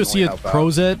was weird to see a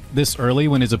Crozet this early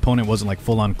when his opponent wasn't like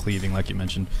full on cleaving, like you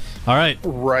mentioned. All right,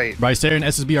 Bryceria and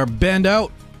SSB are banned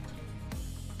out.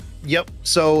 Yep.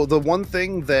 So the one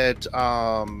thing that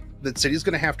that City's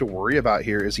going to have to worry about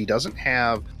here is he doesn't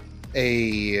have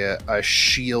a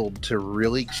shield to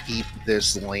really keep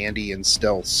this Landy in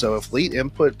stealth. So if late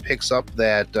input picks up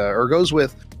that or goes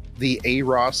with the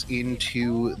A-Ross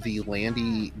into the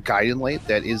Landy Guiding Light,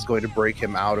 that is going to break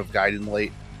him out of Guiding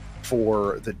Light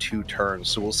for the 2 turns.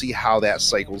 So we'll see how that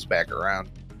cycles back around.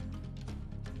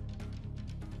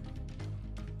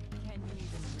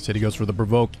 City goes for the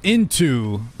provoke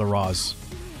into the Ross.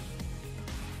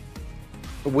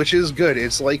 Which is good.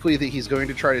 It's likely that he's going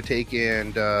to try to take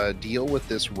and deal with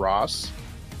this Ross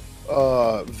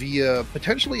via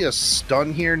potentially a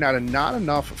stun here. Not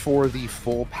enough for the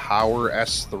full power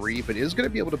S3, but is going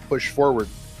to be able to push forward.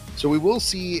 So we will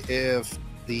see if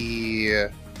he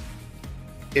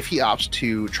opts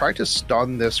to try to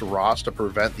stun this Ross to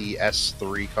prevent the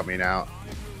S3 coming out.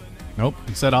 Nope.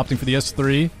 Instead, opting for the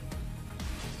S3.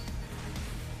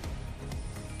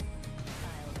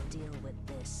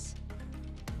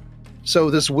 So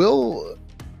this will,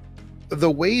 the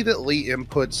way that late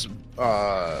inputs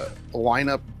line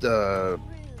up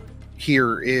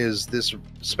here is this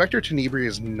Spectre Tenebri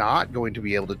is not going to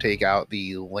be able to take out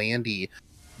the Landy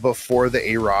before the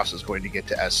A-Ross is going to get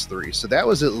to S3. So that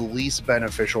was at least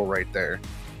beneficial right there.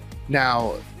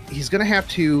 Now, he's going to have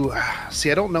to, see,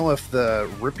 I don't know if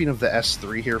the ripping of the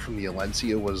S3 here from the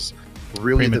Alencia was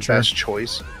really the best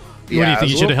choice. What do you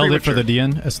think? You should have held it for the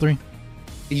DN S3?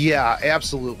 Yeah,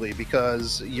 absolutely,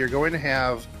 because you're going to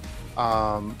have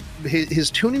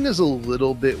his tuning is a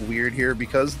little bit weird here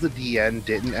because the DN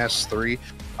didn't S3.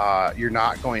 You're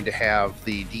not going to have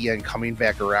the DN coming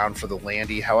back around for the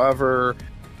Landy. However,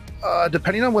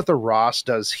 depending on what the Ross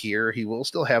does here, he will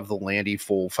still have the Landy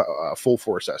full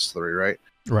force S3, right?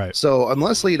 Right. So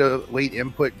unless late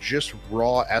input just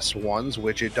raw S1s,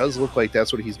 which it does look like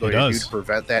that's what he's going to do to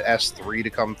prevent that S3 to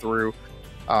come through.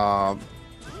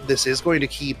 This is going to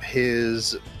keep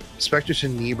his Spectre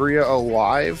Tenebria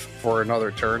alive for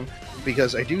another turn,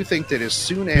 because I do think that as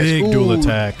soon as big dual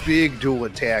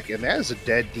attack, and that is a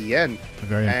dead DN.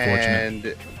 Very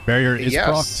unfortunate. And barrier is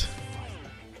procced.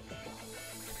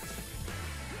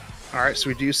 All right, so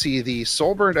we do see the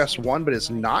Soulburned S1, but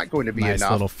it's not going to be nice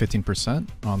enough. Little 15%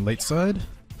 on late side.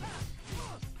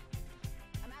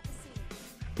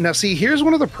 Now, see, here's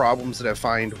one of the problems that I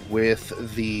find with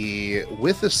the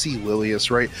C.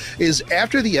 Lilius, right? Is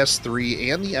after the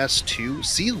S3 and the S2,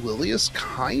 C. Lilius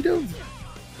kind of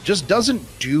just doesn't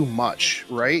do much,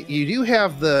 right? You do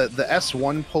have the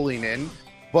S1 pulling in,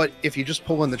 but if you just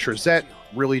pull in the Trizette,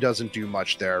 really doesn't do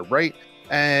much there, right?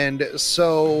 And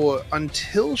so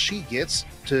until she gets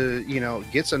to,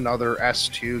 gets another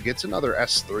S2, gets another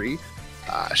S3,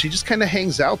 she just kind of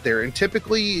hangs out there. And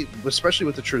typically, especially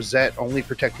with the Trizette only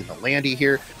protecting the Landy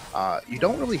here, you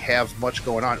don't really have much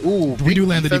going on. Ooh, we do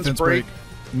land the defense break.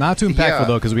 Not too impactful,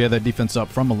 though, because we had that defense up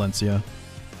from Alencia.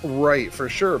 Right, for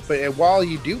sure. But while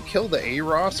you do kill the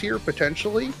A-Ross here,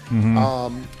 potentially,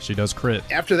 she does crit.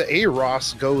 After the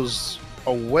A-Ross goes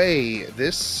away,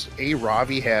 this A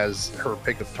Ravi has her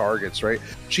pick of targets, right?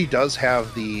 She does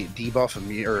have the debuff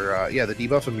the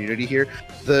debuff immunity here.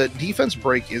 The defense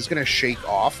break is going to shake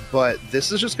off, but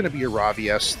this is just going to be a Ravi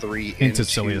S3 into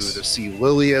Silius. the C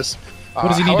Lilius. What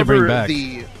does he need to bring back?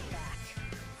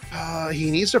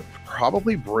 He needs to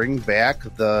probably bring back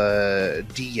the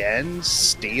DN,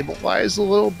 stabilize a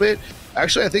little bit.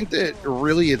 Actually, I think that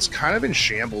really it's kind of in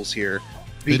shambles here.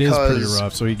 Because it is pretty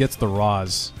rough, so he gets the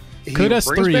Raws. He Could brings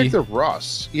S3. back the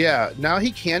Russ. Yeah, now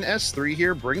he can S3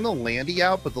 here, bring the Landy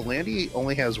out, but the Landy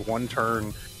only has one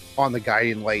turn on the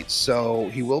Guiding Light, so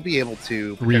he will be able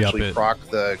to potentially proc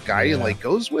the Guiding Light.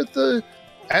 Goes with the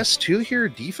S2 here,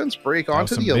 defense break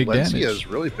onto the Alencia is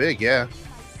really big, yeah.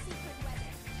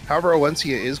 However,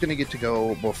 Alencia is going to get to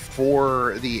go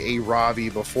before the A-Ravi,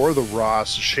 before the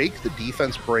Ross, shake the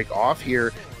defense break off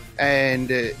here,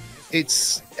 and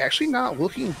it's actually not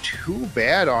looking too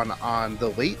bad on the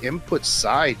late input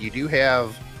side. You do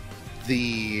have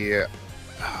the...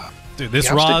 Dude,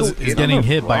 this Roz is getting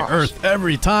hit by Earth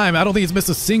every time. I don't think he's missed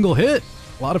a single hit.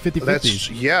 A lot of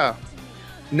 50-50s. Yeah.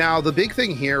 Now, the big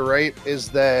thing here, right, is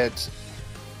that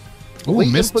late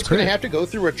input's going to have to go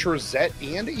through a Trezette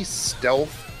and a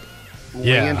Stealth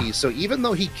Landy. So even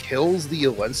though he kills the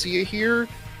Alencia here,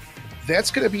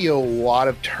 that's going to be a lot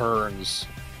of turns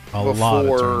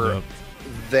before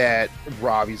that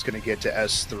Ravi's going to get to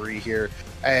S3 here.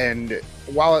 And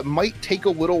while it might take a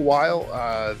little while,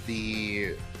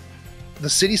 the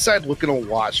city side looking a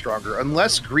lot stronger.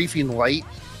 Unless Griefing Light,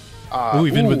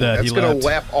 even with that, that's going to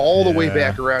lap all the way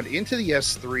back around into the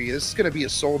S3. This is going to be a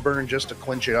soul burn just to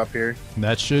clinch it up here.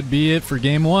 That should be it for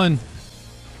game one.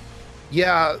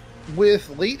 Yeah, with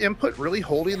late input really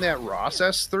holding that Ross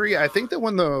S3, I think that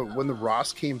when the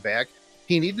Ross came back,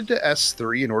 he needed to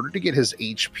S3 in order to get his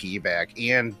HP back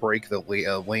and break the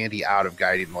Landy out of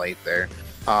Guiding Light there.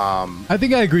 I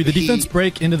think I agree. The defense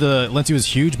break into the Alencia was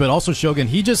huge, but also Shogun,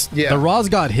 the Roz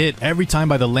got hit every time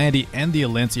by the Landy and the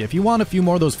Alencia. If you want a few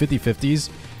more of those 50-50s,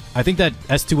 I think that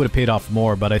S2 would have paid off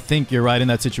more, but I think you're right in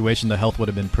that situation. The health would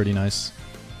have been pretty nice.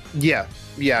 Yeah,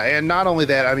 and not only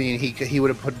that, I mean, he would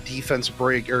have put defense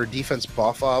break or defense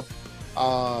buff up.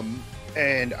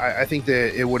 And I think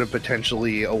that it would have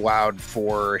potentially allowed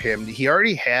for him. He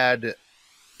already had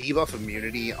debuff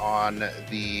immunity on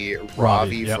the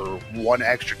Ravi for one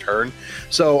extra turn.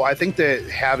 So I think that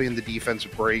having the defense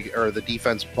break or the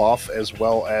defense buff as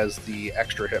well as the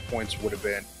extra hit points would have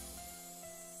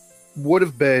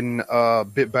been a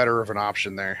bit better of an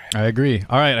option there. I agree.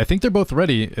 All right, I think they're both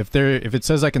ready. If it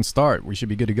says I can start, we should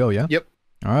be good to go, yeah? Yep.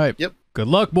 All right. Yep. Good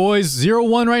luck, boys.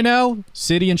 0-1 right now.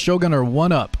 City and Shogun are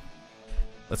 1 up.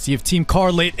 Let's see if Team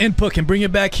Car late input can bring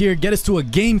it back here, get us to a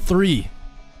game 3.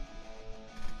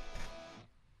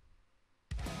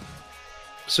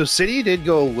 So City did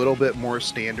go a little bit more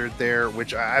standard there,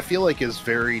 which I feel like is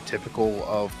very typical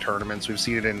of tournaments. We've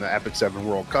seen it in the Epic 7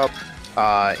 World Cup,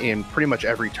 in pretty much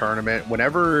every tournament.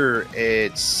 Whenever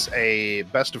it's a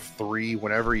best of 3,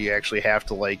 whenever you actually have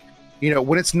to, like, you know,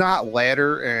 when it's not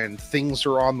ladder and things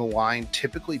are on the line,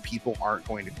 typically people aren't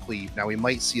going to cleave. Now, we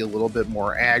might see a little bit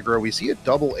more aggro. We see a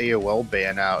double AOL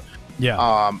ban out.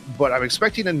 Yeah. But I'm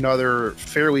expecting another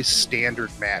fairly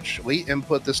standard match. Late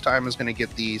input this time is going to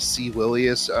get the C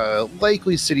Lilius.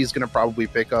 Likely City's going to probably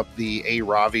pick up the A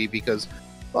Ravi because,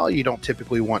 well, you don't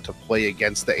typically want to play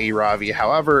against the A Ravi.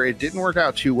 However, it didn't work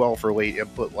out too well for late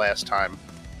input last time.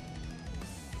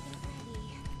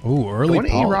 Ooh, early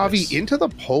A Ravi into the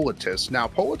Politis. Now,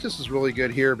 Politis is really good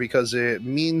here because it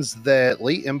means that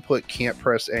late input can't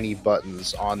press any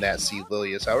buttons on that C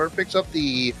Lilius. However, it picks up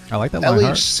the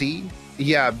LHC.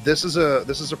 Yeah, this is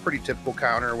a pretty typical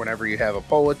counter whenever you have a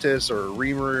Politis or a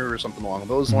Rimuru or something along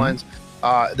those lines.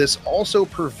 This also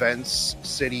prevents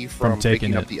City from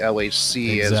picking up the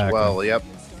LHC as well. Yep.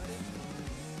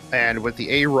 And with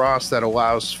the A Ross, that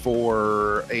allows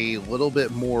for a little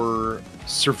bit more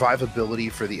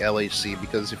survivability for the LHC,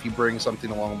 because if you bring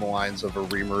something along the lines of a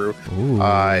Rimuru,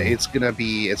 it's gonna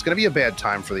be a bad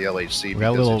time for the LHC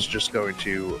because it's just going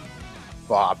to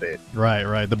bop it.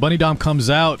 Right. The Bunny Dom comes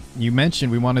out. You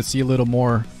mentioned we want to see a little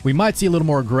more. We might see a little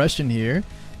more aggression here,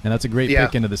 and that's a great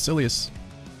pick into the Silius.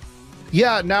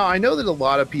 Yeah, now I know that a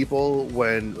lot of people,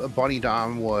 when Bunny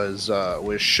Dom was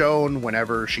shown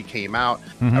whenever she came out,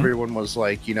 everyone was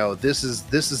like, you know, this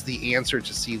is the answer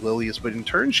to C Lilius, but in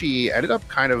turn she ended up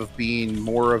kind of being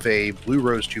more of a Blue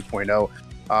Rose 2.0,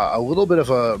 a little bit of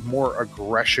a more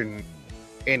aggression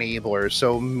enabler.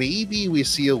 So maybe we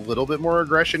see a little bit more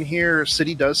aggression here.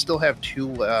 City does still have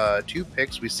two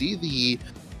picks. We see the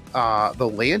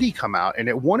Landy come out, and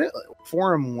it won it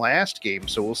for him last game,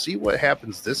 so we'll see what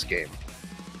happens this game.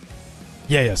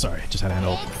 Yeah, sorry. Just had to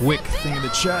handle a quick thing in the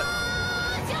chat.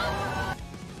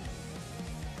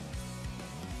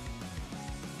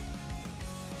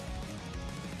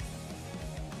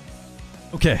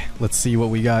 Okay, let's see what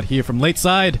we got here from late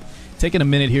side. Taking a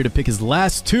minute here to pick his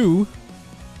last two.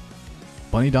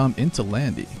 Bunny Dom into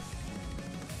Landy.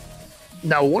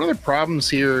 Now, one of the problems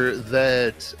here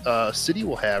that City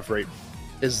will have, right,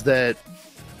 is that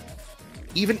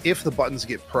even if the buttons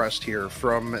get pressed here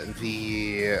from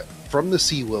the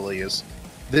Sea Lilies,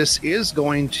 this is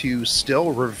going to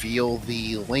still reveal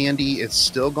the Landy. It's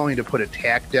still going to put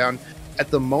attack down. At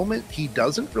the moment, he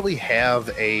doesn't really have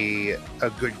a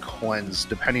good cleanse,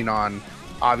 depending on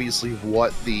obviously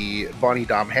what the Bunny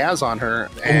Dom has on her.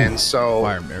 And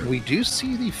so we do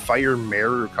see the Fire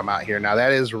Meru come out here. Now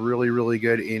that is really, really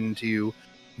good into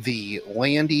the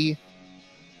Landy.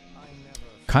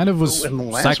 Kind of was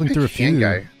cycling through a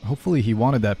few. Hopefully he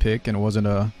wanted that pick and it wasn't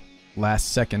a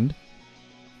last second.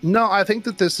 No, I think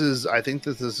that this is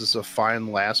a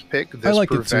fine last pick. This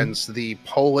prevents the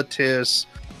Politis.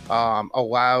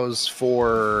 Allows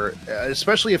for,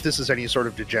 especially if this is any sort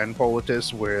of degen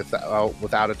Politis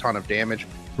without a ton of damage.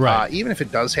 Right. Even if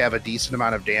it does have a decent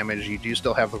amount of damage, you do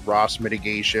still have the Ross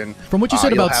mitigation. From what you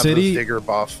said about City, vigor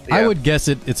buff. Yeah. I would guess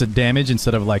it's a damage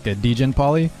instead of like a degen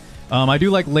poly. I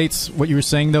do like Late's what you were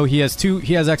saying though. He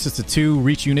has access to 2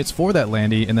 reach units for that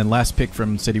Landy, and then last pick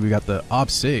from City we got the Op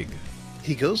Sig.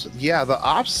 He goes, yeah. The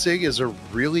Op Sig is a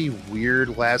really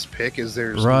weird last pick, as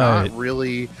there's not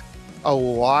really a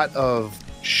lot of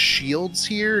shields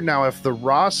here. Now, if the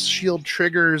Ross shield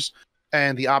triggers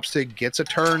and the Opsig gets a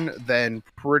turn, then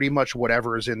pretty much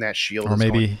whatever is in that shield or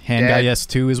maybe Hand Guy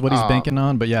S2 is what he's banking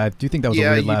on. But yeah, I do think that was a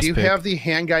weird last pick. Yeah, you do have the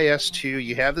Hand Guy S2.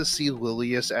 You have the Sea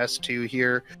Lilius S2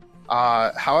 here.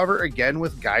 However, again,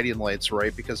 with Guiding Lights,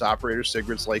 right, because Operator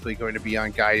Sigrid's likely going to be on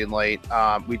Guiding Light,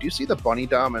 we do see the Bunny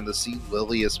Dom and the Sea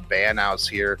Lilius ban outs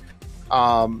here.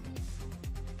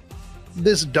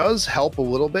 This does help a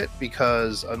little bit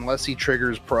because unless he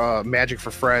triggers Magic for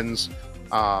Friends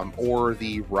or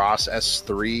the Ross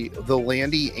S3, the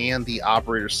Landy and the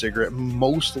Operator Cigarette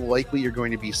most likely are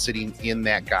going to be sitting in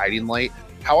that Guiding Light.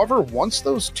 However, once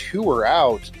those 2 are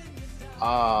out,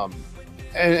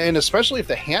 and especially if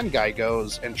the Hand Guy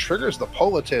goes and triggers the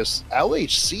Politis,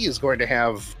 LHC is going to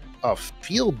have a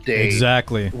field day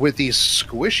with these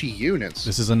squishy units.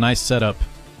 This is a nice setup.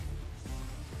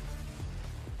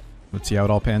 Let's see how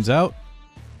it all pans out.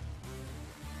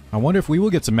 I wonder if we will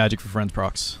get some Magic for Friends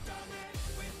procs.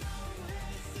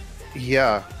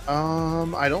 Yeah.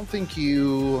 I don't think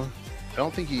you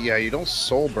don't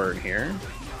soul burn here.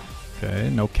 Okay,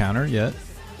 no counter yet.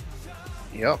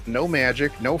 Yep, no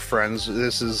magic, no friends.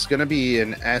 This is gonna be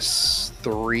an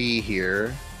S3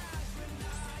 here.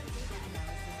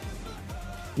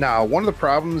 Now, one of the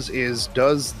problems is,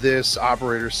 does this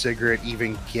Operator Cigarette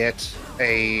even get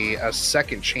a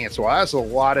second chance? Well, that's a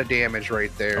lot of damage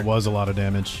right there. It was a lot of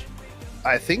damage.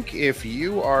 I think if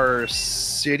you are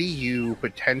City, you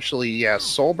potentially,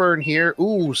 soul burn here.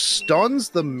 Ooh, stuns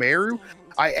the Meru.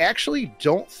 I actually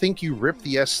don't think you rip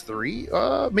the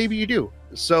S3. Maybe you do.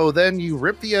 So then you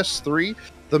rip the S3.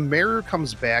 The Meru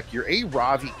comes back. Your A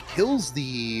Ravi kills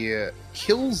the.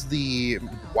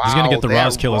 Wow, he's gonna get the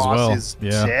Ross kill as well. Is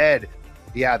dead.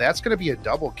 Yeah, that's gonna be a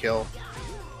double kill.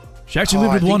 She actually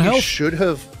lived with 1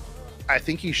 health. I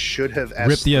think he should have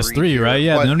ripped the S3, here, right?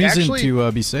 Yeah, no reason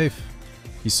to be safe.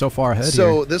 He's so far ahead.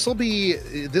 So this will be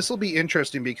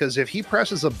interesting because if he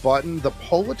presses a button, the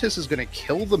Politis is going to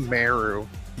kill the Meru.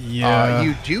 Yeah.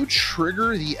 You do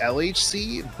trigger the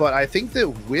LHC, but I think that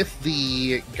with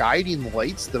the Guiding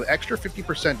Lights, the extra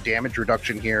 50% damage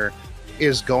reduction here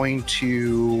is going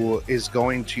to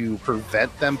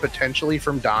prevent them potentially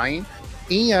from dying.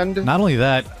 And not only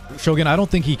that, Shogun, I don't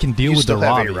think he can deal with the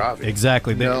Ravi.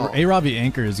 Exactly. No. The A-Ravi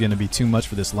Anchor is going to be too much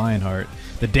for this Lionheart.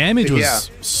 The damage was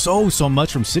so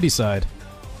much from City side.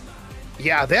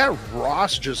 Yeah, that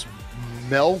Ross just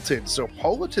melted. So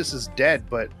Politis is dead,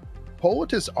 but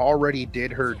Politis already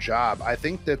did her job. I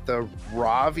think that the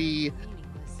Ravi...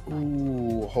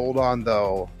 Ooh, hold on,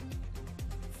 though.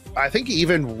 I think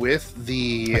even with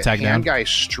the Hand Guy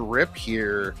strip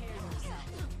here...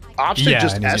 Opstic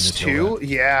just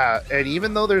S2, and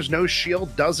even though there's no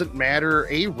shield, doesn't matter.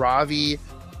 A Ravi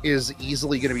is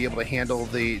easily going to be able to handle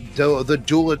the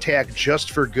dual attack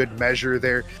just for good measure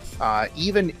there.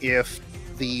 Even if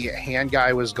the Hand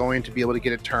Guy was going to be able to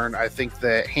get a turn, I think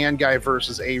the Hand Guy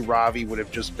versus A Ravi would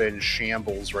have just been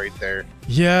shambles right there.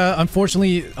 Yeah,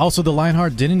 unfortunately, also the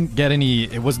Lionheart didn't get any,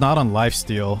 it was not on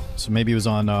lifesteal, so maybe it was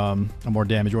on a more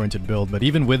damage-oriented build. But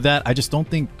even with that, I just don't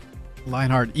think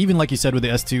Lionheart, even like you said with the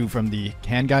S2 from the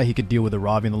Hand Guy, he could deal with the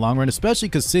Ravi in the long run, especially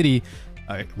because City,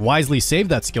 wisely saved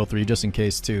that skill 3 just in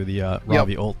case too, the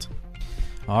Ravi ult.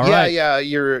 All right. Yeah,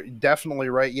 you're definitely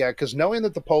right. Yeah, because knowing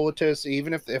that the Politis,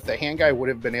 even if the hand guy would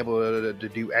have been able to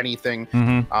do anything,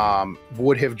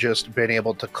 would have just been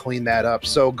able to clean that up.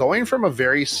 So going from a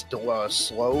very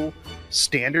slow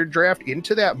standard draft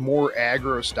into that more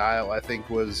aggro style, I think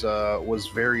was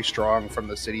very strong from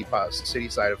the city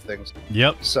side of things.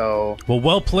 Yep. So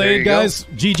well played, guys.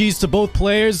 GG's to both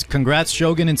players. Congrats,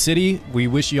 Shogun and City. We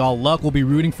wish you all luck. We'll be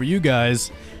rooting for you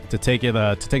guys to take it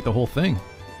to take the whole thing.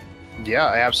 Yeah,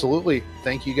 absolutely.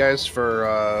 Thank you guys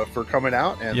for coming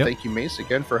out, and thank you, Mace,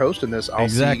 again for hosting this. I'll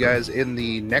see you guys in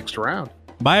the next round.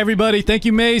 Bye, everybody. Thank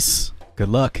you, Mace. Good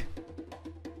luck.